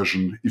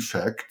reversion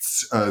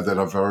effects that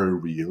are very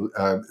real,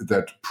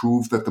 that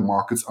prove that the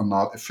markets are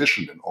not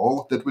efficient. And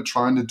all that we're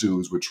trying to do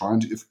is we're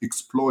trying to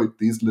exploit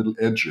these little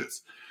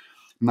edges.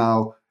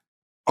 Now,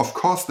 of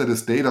course, that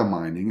is data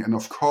mining. And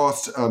of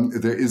course,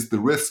 there is the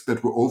risk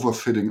that we're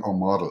overfitting our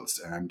models.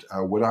 And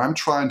what I'm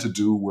trying to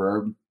do,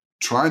 we're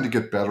trying to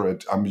get better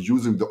at, I'm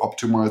using the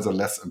optimizer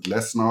less and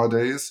less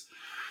nowadays.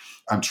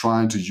 I'm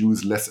trying to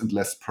use less and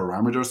less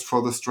parameters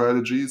for the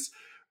strategies.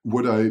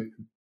 What I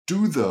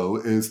do, though,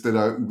 is that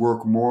I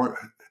work more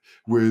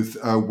with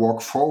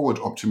walk-forward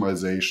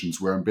optimizations,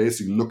 where I'm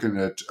basically looking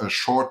at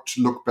short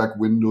look-back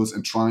windows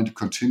and trying to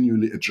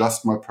continually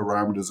adjust my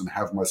parameters and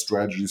have my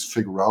strategies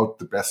figure out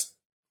the best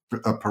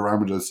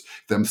parameters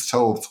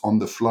themselves on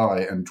the fly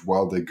and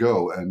while they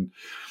go. And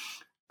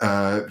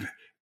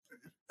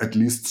at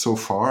least so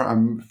far,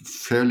 I'm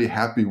fairly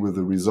happy with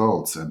the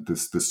results, and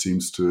this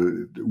seems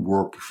to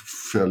work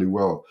fairly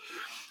well.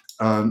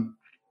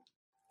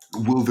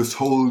 Will this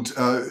hold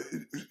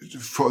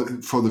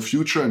for the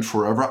future and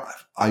forever?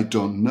 I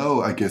don't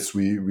know. I guess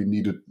we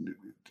need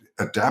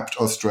adapt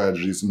our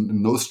strategies.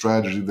 And no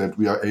strategy that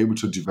we are able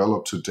to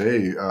develop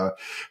today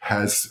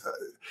has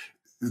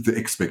the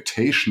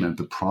expectation and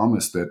the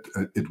promise that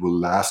it will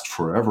last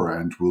forever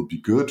and will be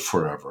good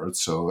forever.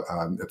 So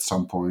at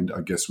some point,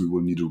 I guess we will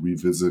need to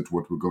revisit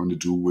what we're going to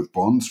do with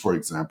bonds, for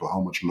example.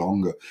 How much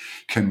longer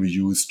can we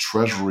use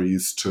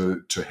treasuries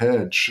to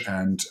hedge?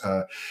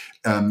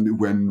 And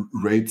when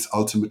rates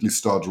ultimately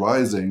start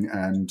rising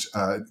and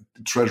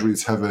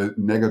treasuries have a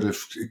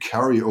negative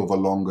carry over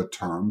longer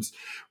terms,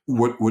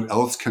 what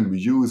else can we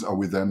use? Are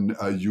we then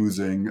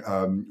using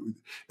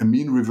a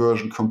mean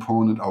reversion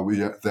component? Are we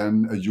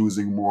then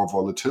using more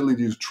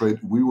volatility to trade?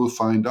 We will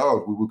find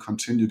out. We will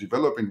continue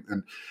developing.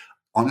 And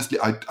honestly,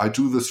 I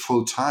do this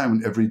full time,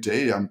 and every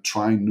day I'm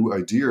trying new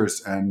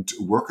ideas and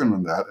working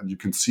on that. And you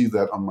can see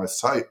that on my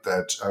site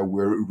that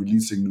we're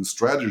releasing new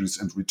strategies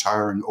and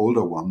retiring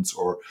older ones,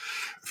 or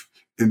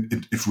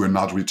if we're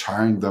not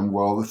retiring them,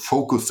 well,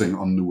 focusing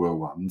on newer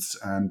ones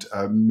and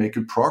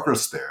making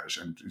progress there.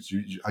 And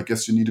I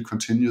guess you need to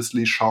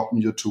continuously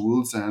sharpen your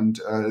tools and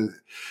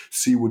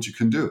see what you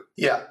can do.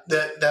 Yeah,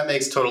 that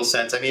makes total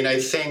sense. I mean, I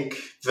think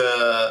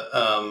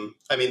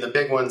the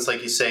big ones,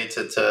 like you say,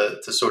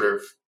 to sort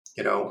of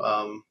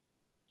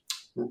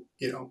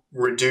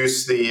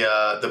reduce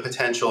the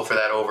potential for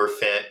that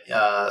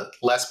overfit,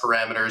 less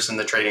parameters in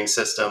the trading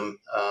system,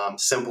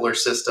 simpler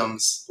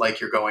systems like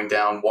you're going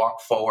down walk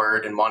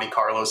forward and Monte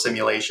Carlo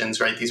simulations,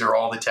 right? These are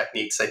all the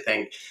techniques, I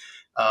think,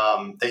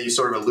 that you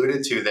sort of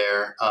alluded to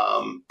there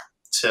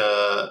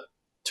to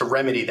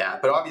remedy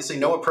that. But obviously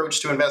no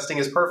approach to investing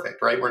is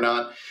perfect, right? We're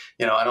not,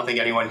 I don't think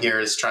anyone here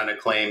is trying to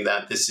claim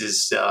that this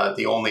is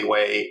the only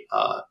way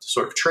to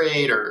sort of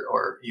trade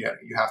or you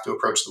have to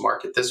approach the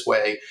market this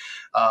way.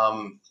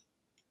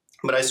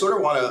 But I sort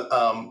of want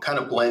to kind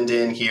of blend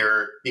in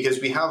here because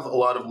we have a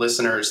lot of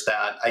listeners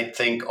that I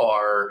think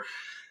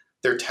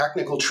they're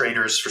technical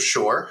traders for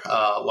sure.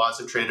 Lots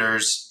of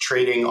traders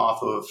trading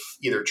off of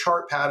either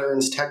chart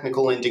patterns,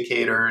 technical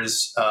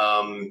indicators,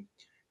 kind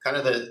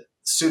of the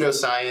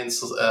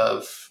pseudoscience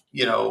of,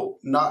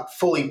 not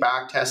fully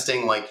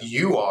backtesting like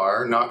you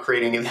are, not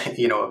creating, a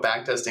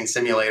backtesting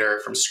simulator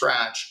from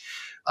scratch.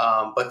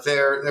 But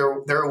they're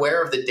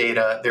aware of the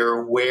data. They're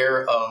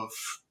aware of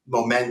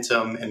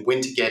momentum and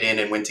when to get in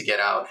and when to get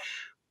out.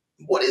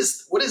 What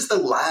is the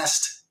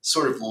last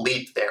sort of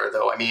leap there,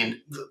 though? I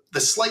mean,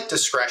 the slight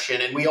discretion,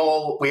 and we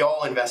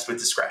all invest with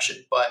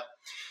discretion, but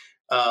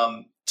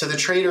to the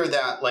trader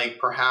that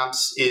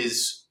perhaps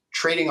is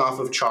trading off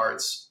of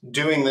charts,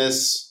 doing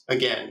this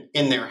again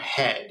in their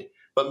head,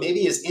 but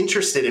maybe is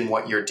interested in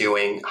what you're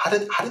doing, how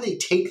do they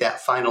take that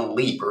final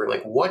leap, or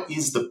what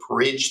is the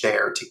bridge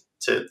there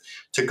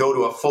to go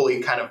to a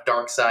fully kind of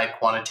dark side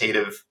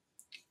quantitative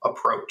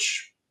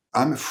approach?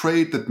 I'm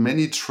afraid that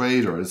many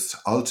traders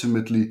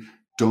ultimately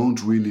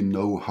don't really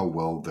know how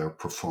well they're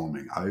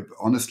performing.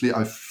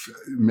 I've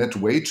met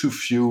way too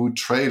few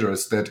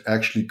traders that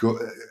actually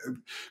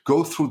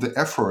go through the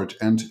effort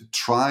and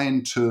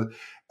trying to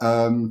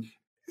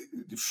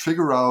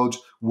figure out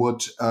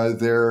what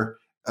their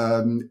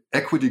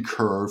equity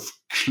curve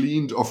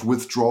cleaned of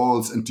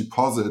withdrawals and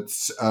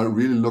deposits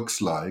really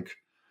looks like.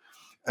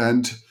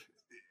 And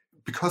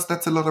because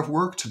that's a lot of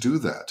work to do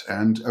that.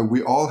 And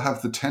we all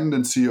have the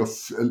tendency of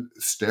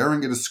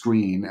staring at a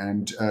screen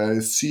and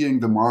seeing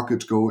the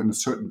market go in a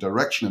certain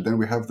direction. And then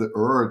we have the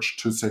urge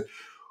to say,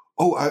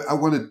 oh, I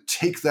want to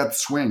take that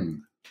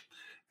swing.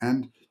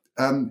 And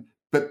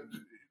but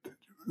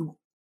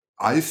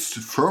I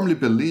firmly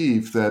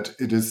believe that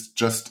it is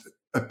just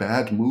a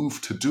bad move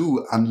to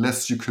do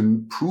unless you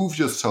can prove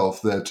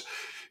yourself that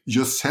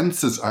your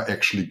senses are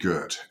actually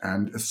good.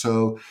 And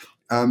so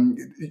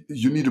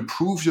you need to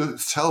prove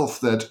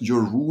yourself that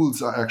your rules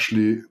are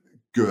actually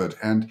good.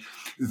 And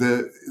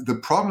the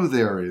problem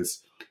there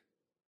is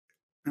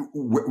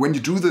when you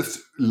do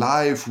this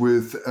live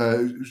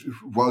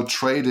while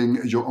trading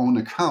your own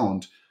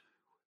account,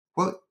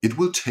 well, it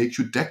will take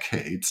you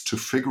decades to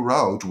figure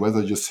out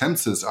whether your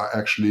senses are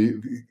actually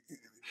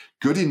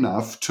good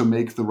enough to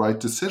make the right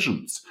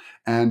decisions.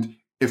 And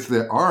if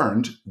they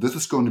aren't, this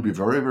is going to be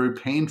very, very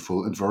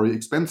painful and very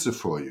expensive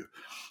for you.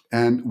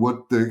 And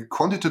what the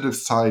quantitative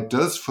side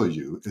does for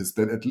you is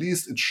that at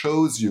least it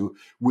shows you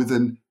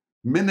within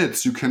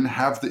minutes you can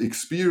have the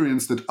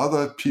experience that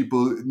other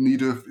people need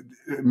to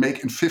make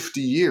in 50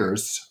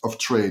 years of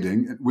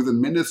trading. Within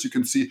minutes you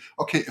can see,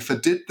 okay, if I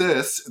did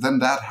this, then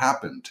that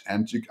happened.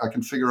 And I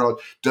can figure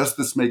out, does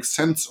this make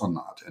sense or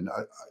not? And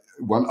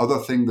one other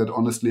thing that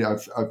honestly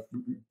I've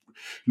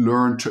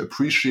learned to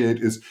appreciate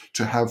is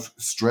to have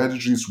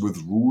strategies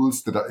with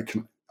rules that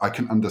I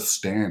can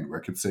understand, where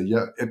I can say,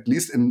 yeah, at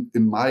least in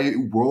my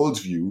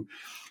worldview,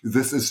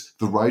 this is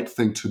the right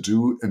thing to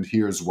do, and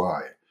here's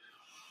why.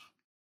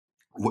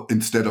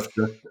 Instead of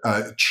just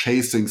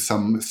chasing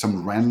some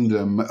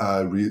random,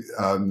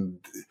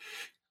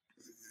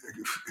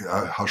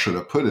 how should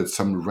I put it,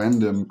 some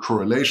random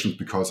correlations,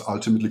 because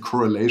ultimately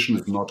correlation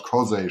is not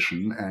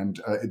causation,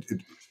 and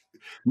it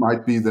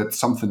might be that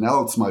something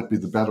else might be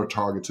the better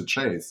target to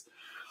chase.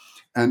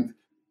 And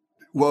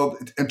Well,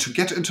 and to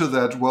get into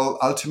that, well,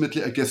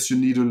 ultimately, I guess you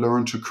need to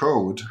learn to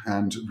code,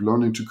 and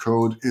learning to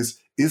code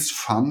is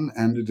fun,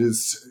 and it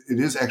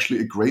is actually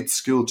a great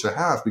skill to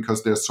have,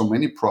 because there's so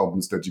many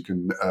problems that you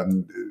can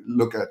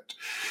look at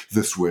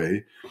this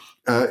way,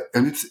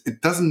 and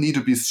it doesn't need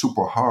to be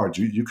super hard.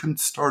 You can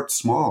start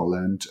small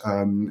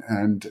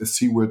and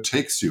see where it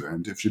takes you.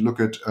 And if you look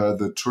at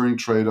the Turing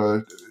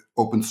Trader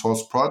open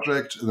source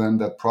project, then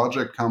that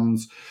project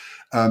comes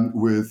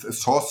with a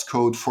source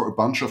code for a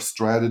bunch of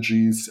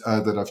strategies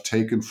that I've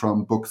taken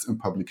from books and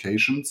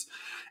publications.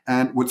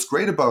 And what's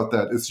great about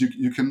that is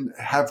you can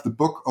have the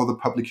book or the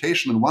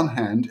publication in one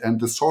hand and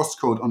the source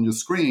code on your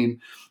screen,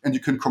 and you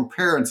can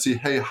compare and see,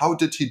 hey, how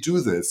did he do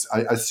this?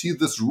 I see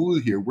this rule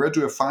here. Where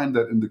do I find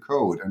that in the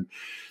code? And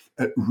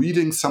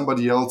reading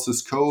somebody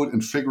else's code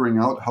and figuring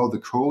out how the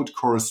code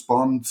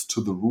corresponds to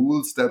the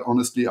rules, that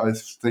honestly, I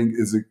think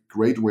is a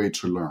great way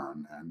to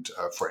learn. And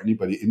for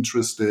anybody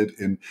interested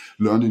in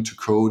learning to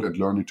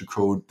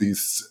code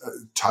these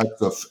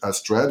types of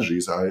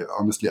strategies, I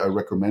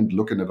recommend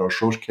looking at our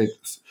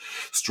showcase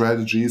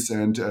strategies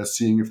and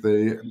seeing if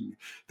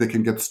they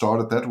can get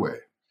started that way.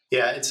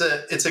 Yeah, it's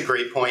a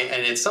great point,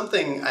 and it's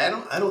something I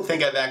don't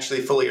think I've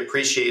actually fully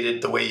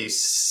appreciated the way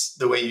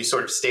you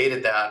sort of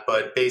stated that.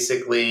 But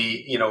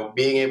basically,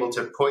 being able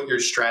to put your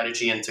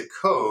strategy into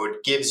code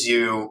gives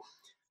you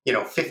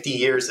 50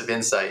 years of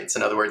insights.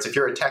 In other words, if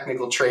you're a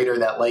technical trader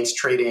that likes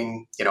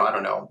trading,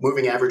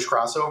 moving average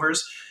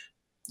crossovers,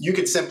 you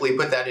could simply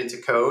put that into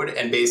code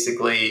and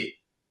basically,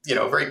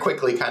 very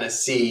quickly kind of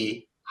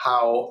see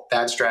how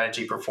that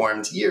strategy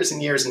performed years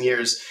and years and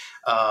years.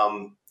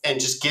 And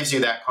just gives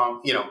you that,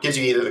 gives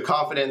you either the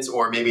confidence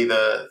or maybe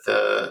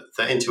the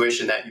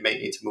intuition that you may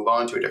need to move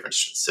on to a different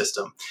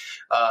system.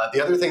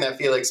 The other thing that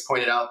Felix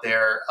pointed out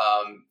there,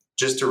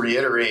 just to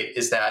reiterate,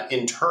 is that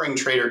in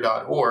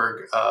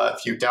TuringTrader.org,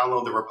 if you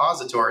download the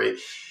repository,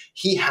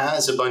 he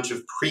has a bunch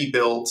of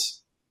pre-built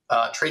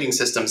trading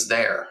systems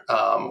there,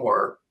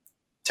 or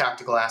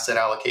tactical asset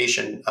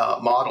allocation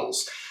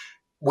models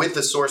with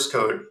the source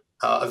code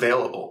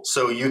available.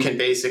 So you can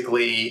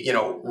basically,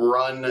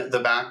 run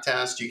the back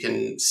test. You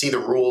can see the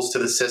rules to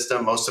the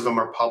system. Most of them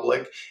are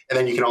public. And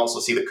then you can also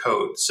see the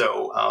code.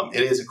 So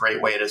it is a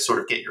great way to sort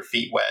of get your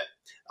feet wet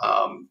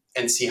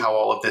and see how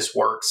all of this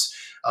works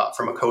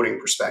from a coding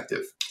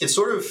perspective. It's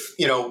sort of,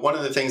 one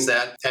of the things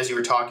that, as you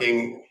were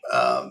talking,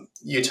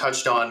 you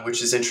touched on,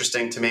 which is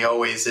interesting to me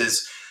always,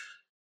 is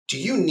do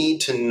you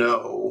need to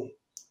know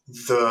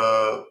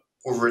the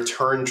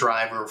return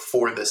driver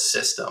for the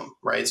system,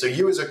 right? So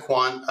you as a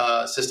quant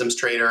systems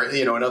trader,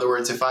 in other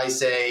words, if I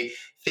say,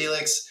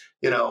 Felix,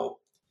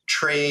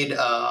 trade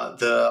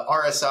the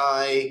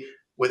RSI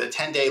with a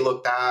 10-day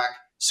look back,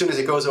 as soon as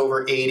it goes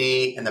over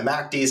 80 and the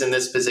MACD is in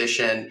this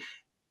position,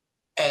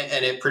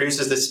 and it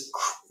produces this,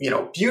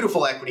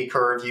 beautiful equity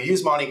curve, you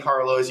use Monte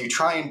Carlos, you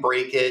try and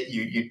break it,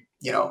 you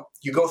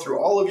go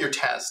through all of your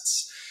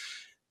tests,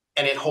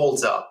 and it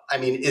holds up. I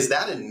mean, is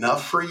that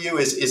enough for you?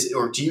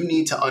 Or do you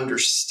need to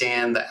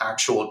understand the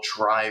actual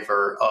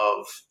driver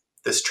of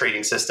this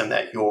trading system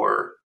that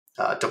you're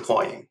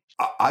deploying?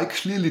 I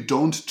clearly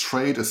don't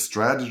trade a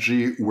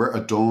strategy where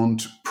I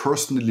don't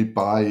personally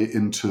buy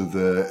into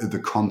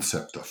the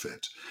concept of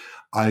it.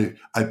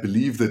 I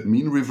believe that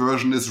mean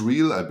reversion is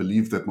real. I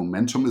believe that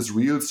momentum is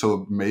real.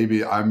 So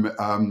maybe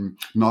I'm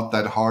not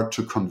that hard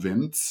to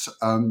convince.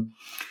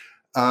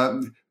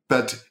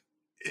 But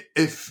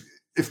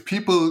if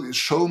people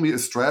show me a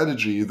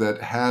strategy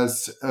that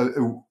has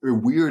a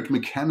weird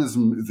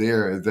mechanism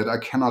there that I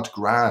cannot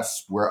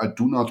grasp, where I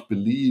do not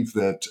believe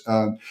that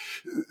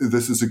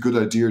this is a good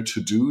idea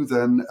to do,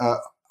 then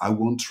I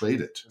won't trade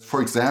it.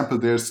 For example,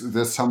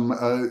 there's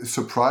some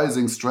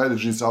surprising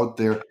strategies out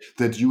there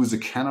that use a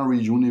canary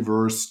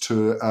universe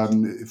to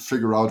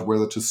figure out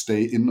whether to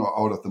stay in or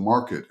out of the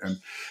market.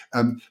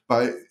 And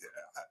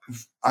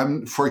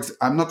I'm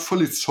not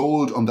fully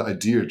sold on the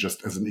idea,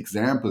 just as an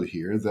example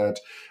here, that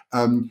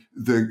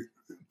the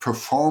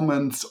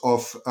performance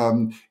of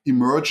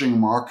emerging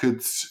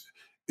markets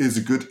is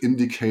a good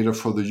indicator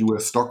for the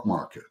US stock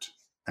market.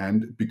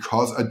 And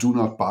because I do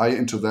not buy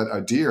into that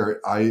idea,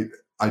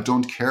 I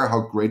don't care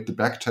how great the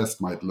backtest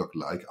might look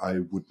like. I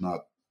would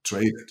not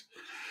trade it.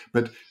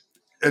 But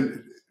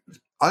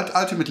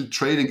ultimately,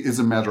 trading is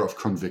a matter of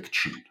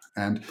conviction.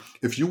 And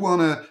if you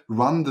want to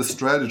run the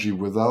strategy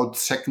without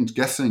second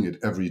guessing it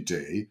every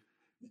day,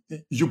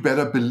 you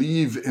better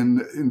believe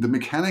in the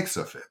mechanics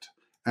of it.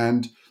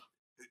 And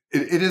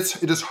it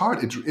is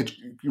hard. It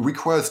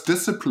requires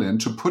discipline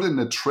to put in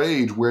a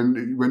trade when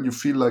you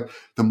feel like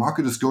the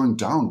market is going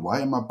down.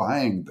 Why am I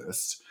buying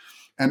this?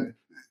 And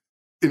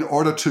in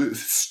order to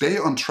stay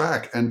on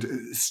track and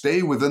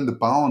stay within the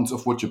bounds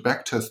of what your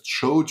backtest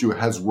showed you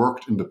has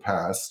worked in the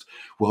past,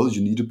 well,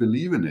 you need to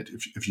believe in it.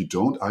 If you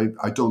don't,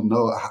 I don't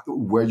know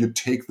where you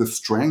take the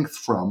strength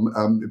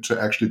from to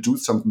actually do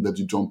something that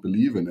you don't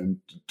believe in and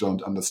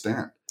don't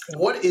understand.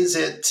 What is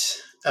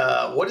it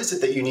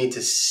that you need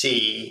to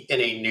see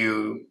in a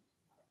new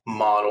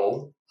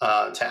model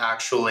to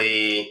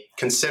actually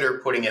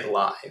consider putting it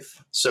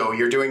live? So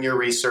you're doing your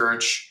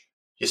research,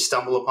 you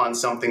stumble upon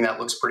something that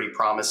looks pretty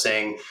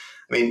promising.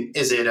 I mean,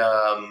 is it,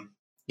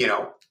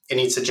 it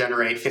needs to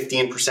generate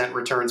 15%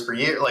 returns per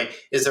year? Like,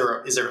 is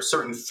there a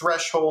certain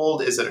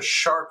threshold? Is it a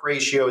Sharpe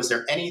ratio? Is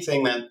there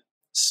anything that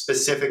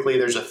specifically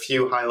there's a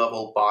few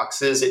high-level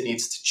boxes it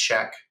needs to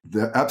check?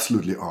 There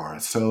absolutely are.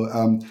 So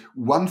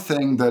one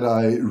thing that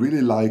I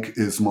really like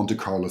is Monte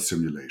Carlo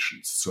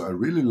simulations. So I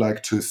really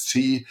like to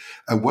see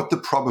what the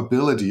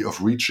probability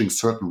of reaching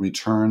certain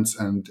returns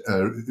and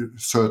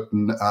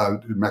certain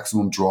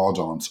maximum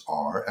drawdowns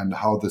are, and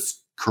how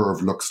this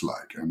curve looks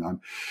like.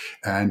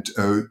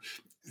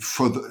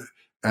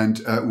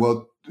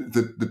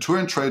 The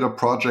Turing Trader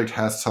project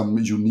has some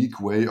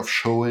unique way of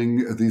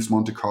showing these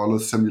Monte Carlo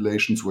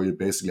simulations, where you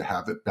basically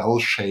have a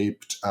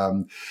bell-shaped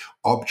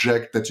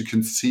object that you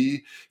can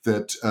see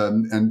that,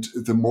 and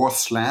the more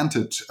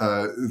slanted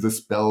this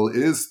bell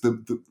is,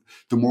 the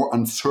more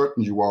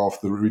uncertain you are of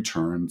the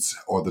returns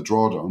or the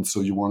drawdowns.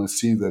 So you want to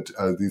see that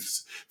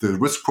the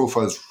risk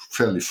profile is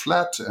fairly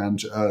flat and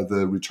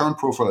the return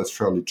profile is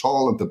fairly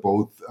tall, and they're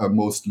both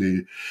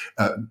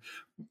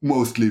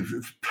mostly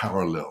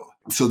parallel.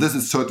 So this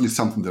is certainly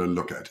something that I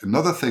look at.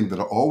 Another thing that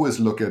I always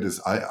look at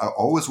is I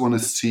always want to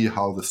see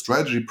how the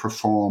strategy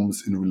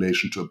performs in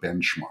relation to a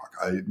benchmark.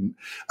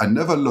 I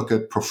never look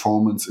at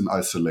performance in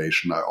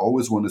isolation. I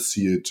always want to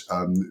see it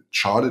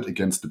charted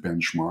against the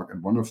benchmark.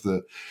 And one of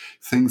the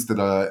things that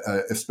I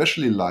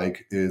especially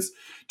like is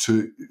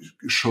to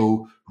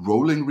show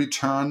rolling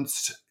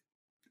returns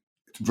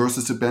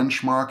versus a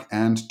benchmark,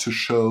 and to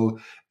show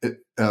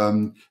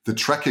the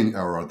tracking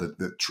error,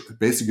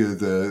 basically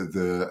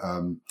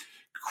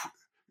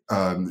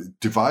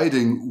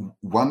dividing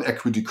one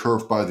equity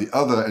curve by the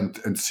other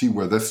and see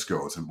where this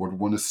goes. And what we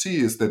want to see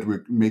is that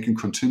we're making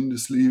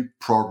continuously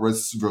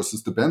progress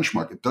versus the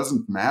benchmark. It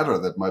doesn't matter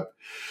that my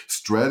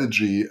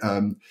strategy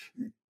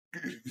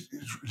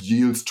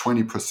yields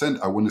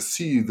 20%. I want to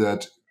see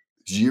that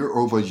year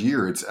over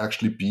year it's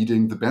actually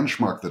beating the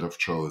benchmark that I've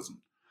chosen.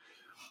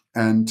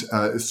 And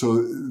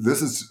so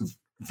this is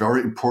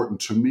very important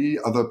to me.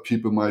 Other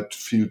people might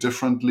feel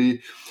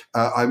differently.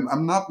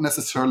 I'm not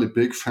necessarily a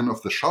big fan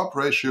of the Sharpe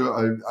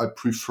ratio. I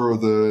prefer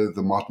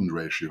the Martin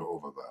ratio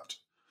over that.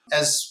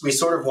 As we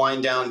sort of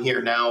wind down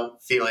here now,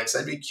 Felix,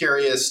 I'd be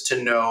curious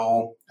to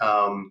know,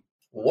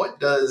 what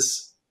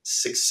does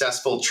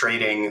successful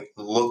trading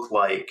look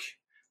like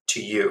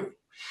to you?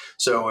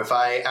 So if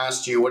I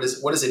asked you, what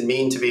does it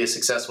mean to be a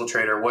successful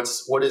trader? What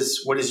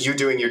is you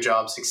doing your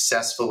job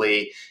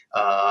successfully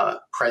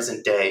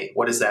present day?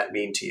 What does that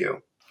mean to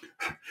you?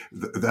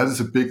 That is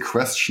a big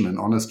question, and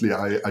honestly,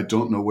 I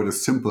don't know what a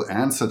simple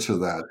answer to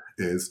that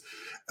is.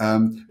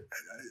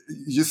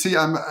 You see,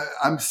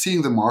 I'm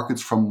seeing the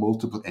markets from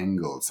multiple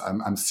angles.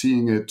 I'm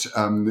seeing it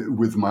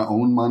with my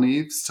own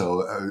money.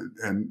 So,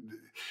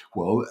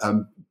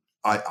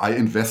 I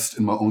invest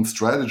in my own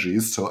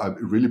strategies. So I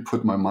really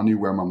put my money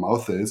where my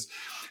mouth is.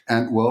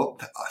 And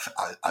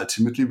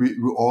ultimately, we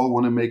all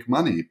want to make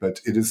money, but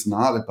it is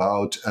not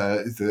about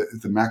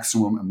the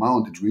maximum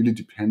amount. It really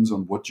depends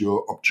on what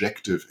your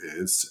objective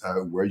is,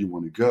 where you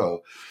want to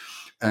go.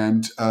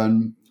 And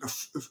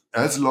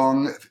as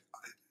long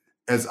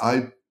as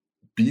I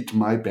beat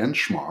my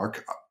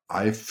benchmark,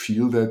 I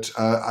feel that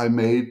I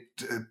made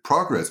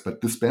progress.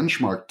 But this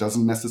benchmark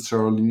doesn't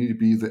necessarily need to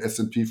be the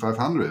S&P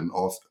 500. And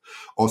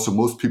also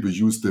most people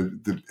use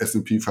the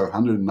S&P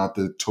 500, not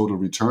the total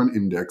return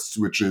index,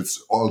 which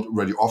is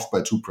already off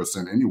by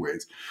 2%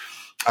 anyways.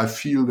 I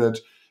feel that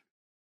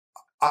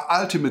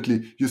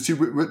ultimately, you see,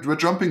 we're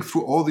jumping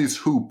through all these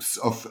hoops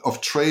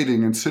of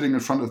trading and sitting in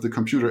front of the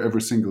computer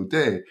every single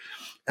day.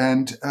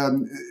 And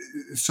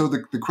so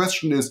the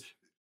question is,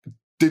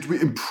 did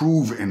we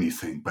improve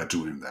anything by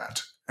doing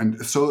that?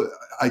 And so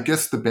I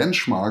guess the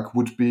benchmark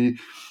would be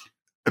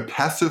a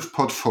passive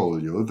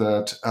portfolio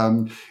that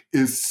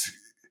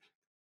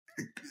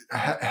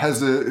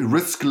has a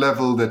risk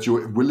level that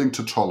you're willing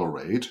to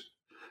tolerate.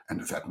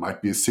 And that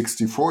might be a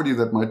 60-40,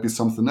 that might be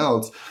something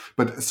else,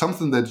 but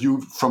something that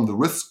you, from the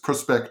risk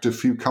perspective,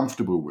 feel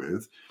comfortable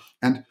with.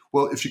 And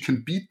well, if you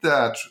can beat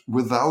that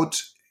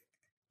without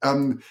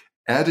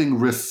adding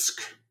risk,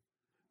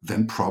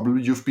 then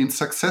probably you've been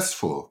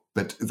successful.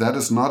 But that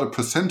is not a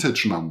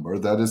percentage number.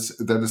 That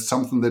is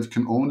something that you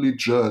can only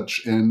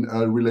judge in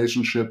a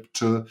relationship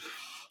to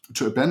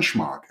a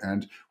benchmark.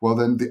 And well,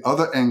 then the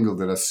other angle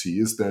that I see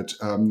is that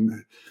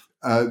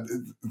I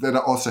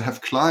also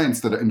have clients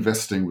that are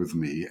investing with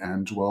me.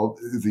 And well,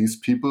 these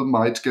people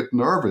might get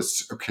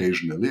nervous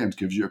occasionally and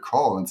give you a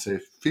call and say,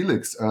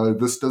 Felix,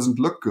 this doesn't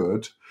look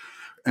good.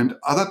 And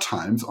other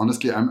times,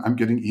 honestly, I'm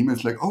getting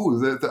emails like, oh,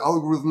 the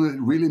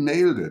algorithm really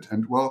nailed it.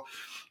 And well,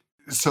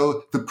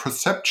 so the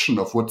perception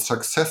of what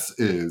success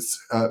is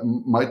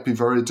might be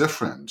very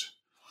different.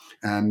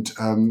 And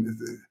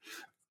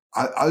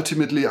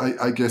ultimately,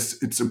 I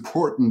guess it's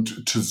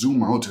important to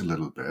zoom out a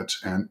little bit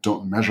and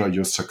don't measure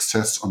your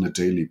success on a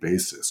daily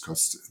basis,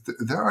 because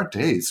there are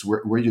days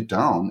where you're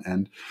down,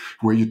 and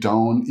where you're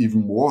down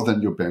even more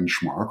than your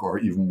benchmark or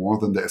even more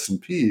than the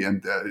S&P,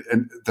 and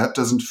that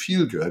doesn't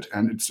feel good.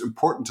 And it's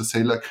important to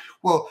say, like,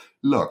 well,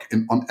 look,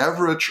 on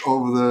average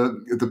over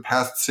the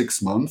past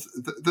 6 months,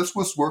 this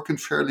was working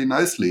fairly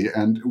nicely,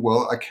 and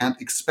well, I can't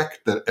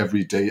expect that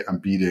every day I'm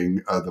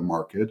beating the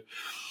market,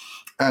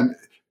 and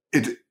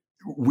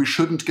we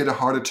shouldn't get a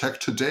heart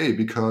attack today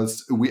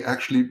because we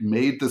actually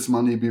made this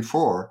money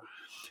before.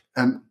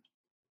 And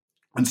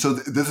so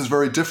this is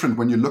very different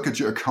when you look at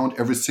your account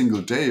every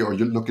single day, or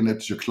you're looking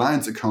at your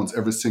clients' accounts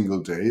every single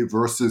day,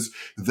 versus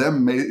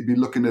them maybe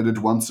looking at it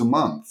once a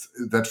month.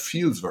 That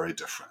feels very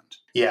different.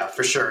 Yeah,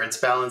 for sure. It's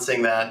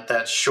balancing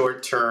that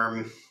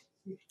short-term,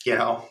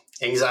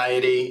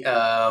 anxiety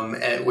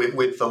and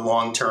with the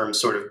long-term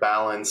sort of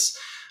balance.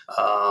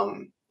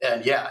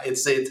 And yeah,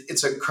 it's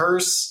a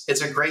curse.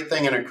 It's a great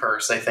thing and a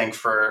curse, I think,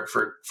 for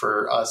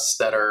us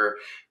that are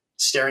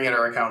staring at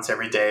our accounts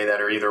every day, that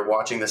are either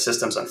watching the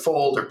systems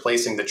unfold or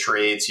placing the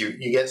trades.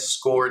 You get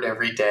scored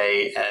every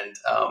day, and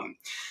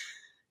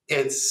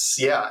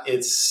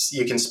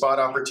you can spot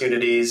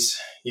opportunities.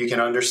 You can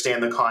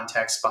understand the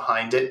context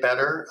behind it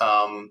better,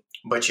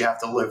 but you have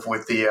to live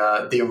with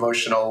the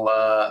emotional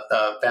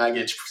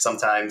baggage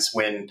sometimes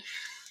when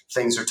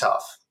things are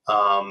tough.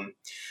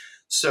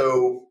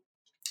 So.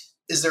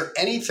 Is there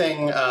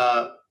anything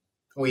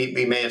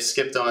we may have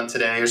skipped on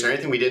today? Is there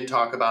anything we didn't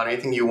talk about?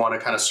 Anything you want to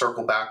kind of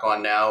circle back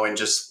on now and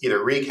just either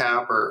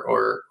recap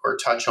or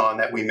touch on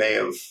that we may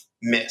have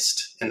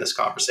missed in this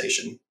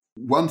conversation?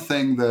 One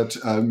thing that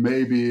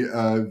maybe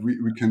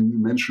we can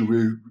mention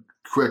real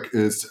quick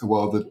is,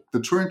 well, the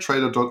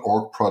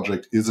TuringTrader.org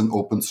project is an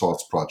open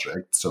source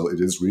project, so it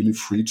is really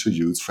free to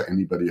use for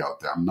anybody out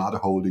there. I'm not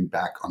holding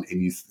back on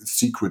any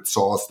secret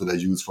sauce that I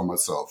use for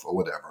myself or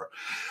whatever.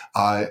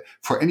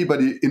 For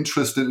anybody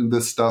interested in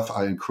this stuff,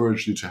 I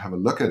encourage you to have a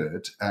look at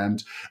it.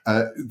 And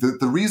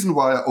the reason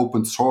why I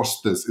open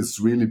sourced this is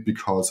really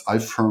because I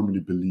firmly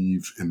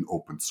believe in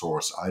open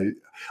source. I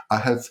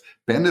have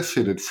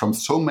benefited from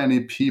so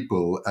many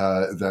people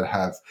that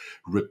have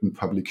written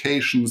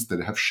publications,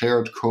 that have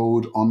shared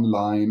code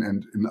online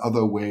and in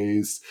other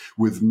ways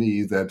with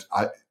me, that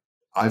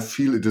I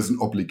feel it is an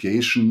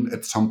obligation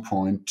at some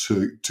point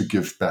to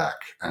give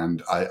back,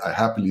 and I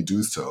happily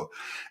do so.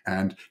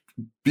 And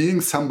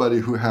being somebody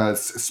who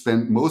has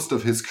spent most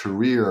of his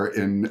career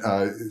in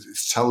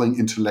selling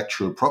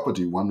intellectual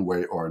property one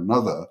way or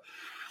another,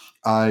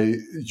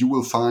 you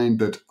will find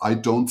that I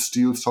don't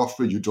steal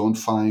software. You don't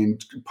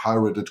find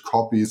pirated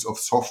copies of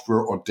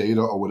software or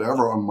data or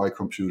whatever on my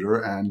computer,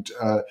 and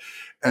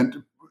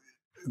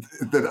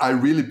that I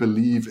really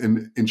believe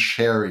in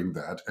sharing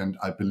that. And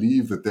I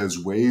believe that there's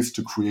ways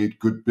to create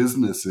good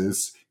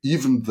businesses,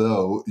 even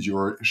though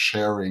you're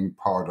sharing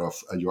part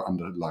of your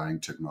underlying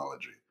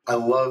technology. I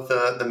love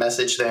the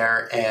message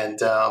there. And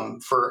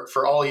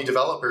for all you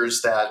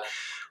developers that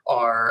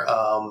are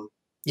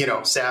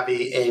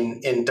savvy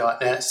in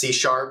 .NET, C#,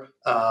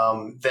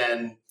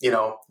 then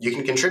you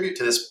can contribute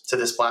to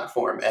this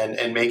platform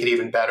and make it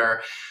even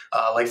better.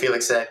 Like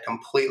Felix said,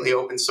 completely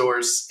open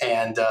source,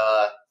 and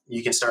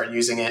you can start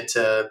using it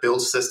to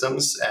build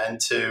systems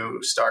and to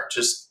start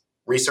just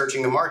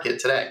researching the market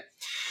today.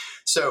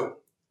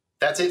 So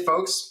that's it,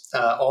 folks.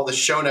 All the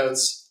show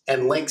notes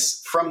and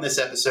links from this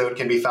episode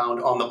can be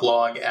found on the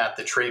blog at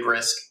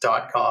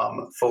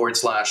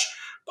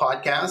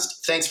thetraderisk.com/podcast.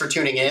 Thanks for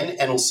tuning in,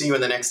 and we'll see you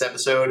in the next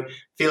episode.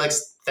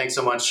 Felix, thanks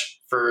so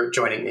much for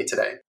joining me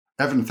today.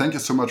 Evan, thank you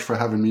so much for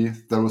having me.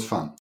 That was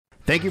fun.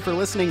 Thank you for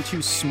listening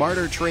to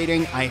Smarter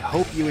Trading. I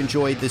hope you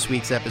enjoyed this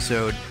week's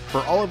episode.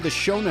 For all of the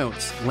show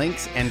notes,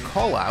 links, and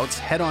callouts,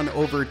 head on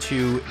over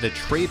to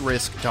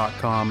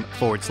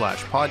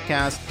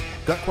thetraderisk.com/podcast.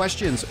 Got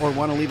questions or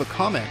want to leave a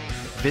comment?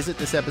 Visit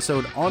this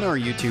episode on our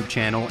YouTube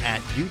channel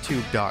at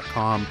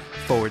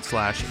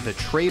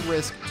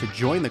youtube.com/thetraderisk to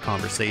join the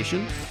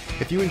conversation.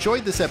 If you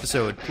enjoyed this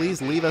episode,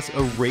 please leave us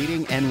a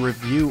rating and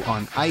review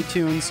on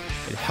iTunes.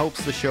 It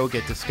helps the show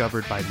get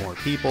discovered by more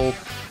people.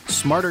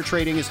 Smarter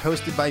Trading is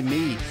hosted by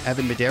me,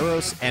 Evan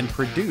Medeiros, and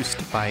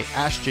produced by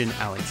Ashton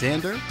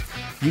Alexander.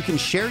 You can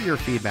share your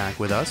feedback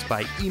with us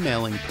by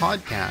emailing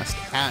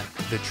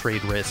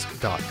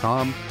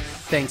podcast@thetraderisk.com.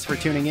 Thanks for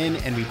tuning in,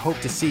 and we hope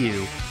to see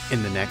you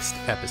in the next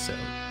episode.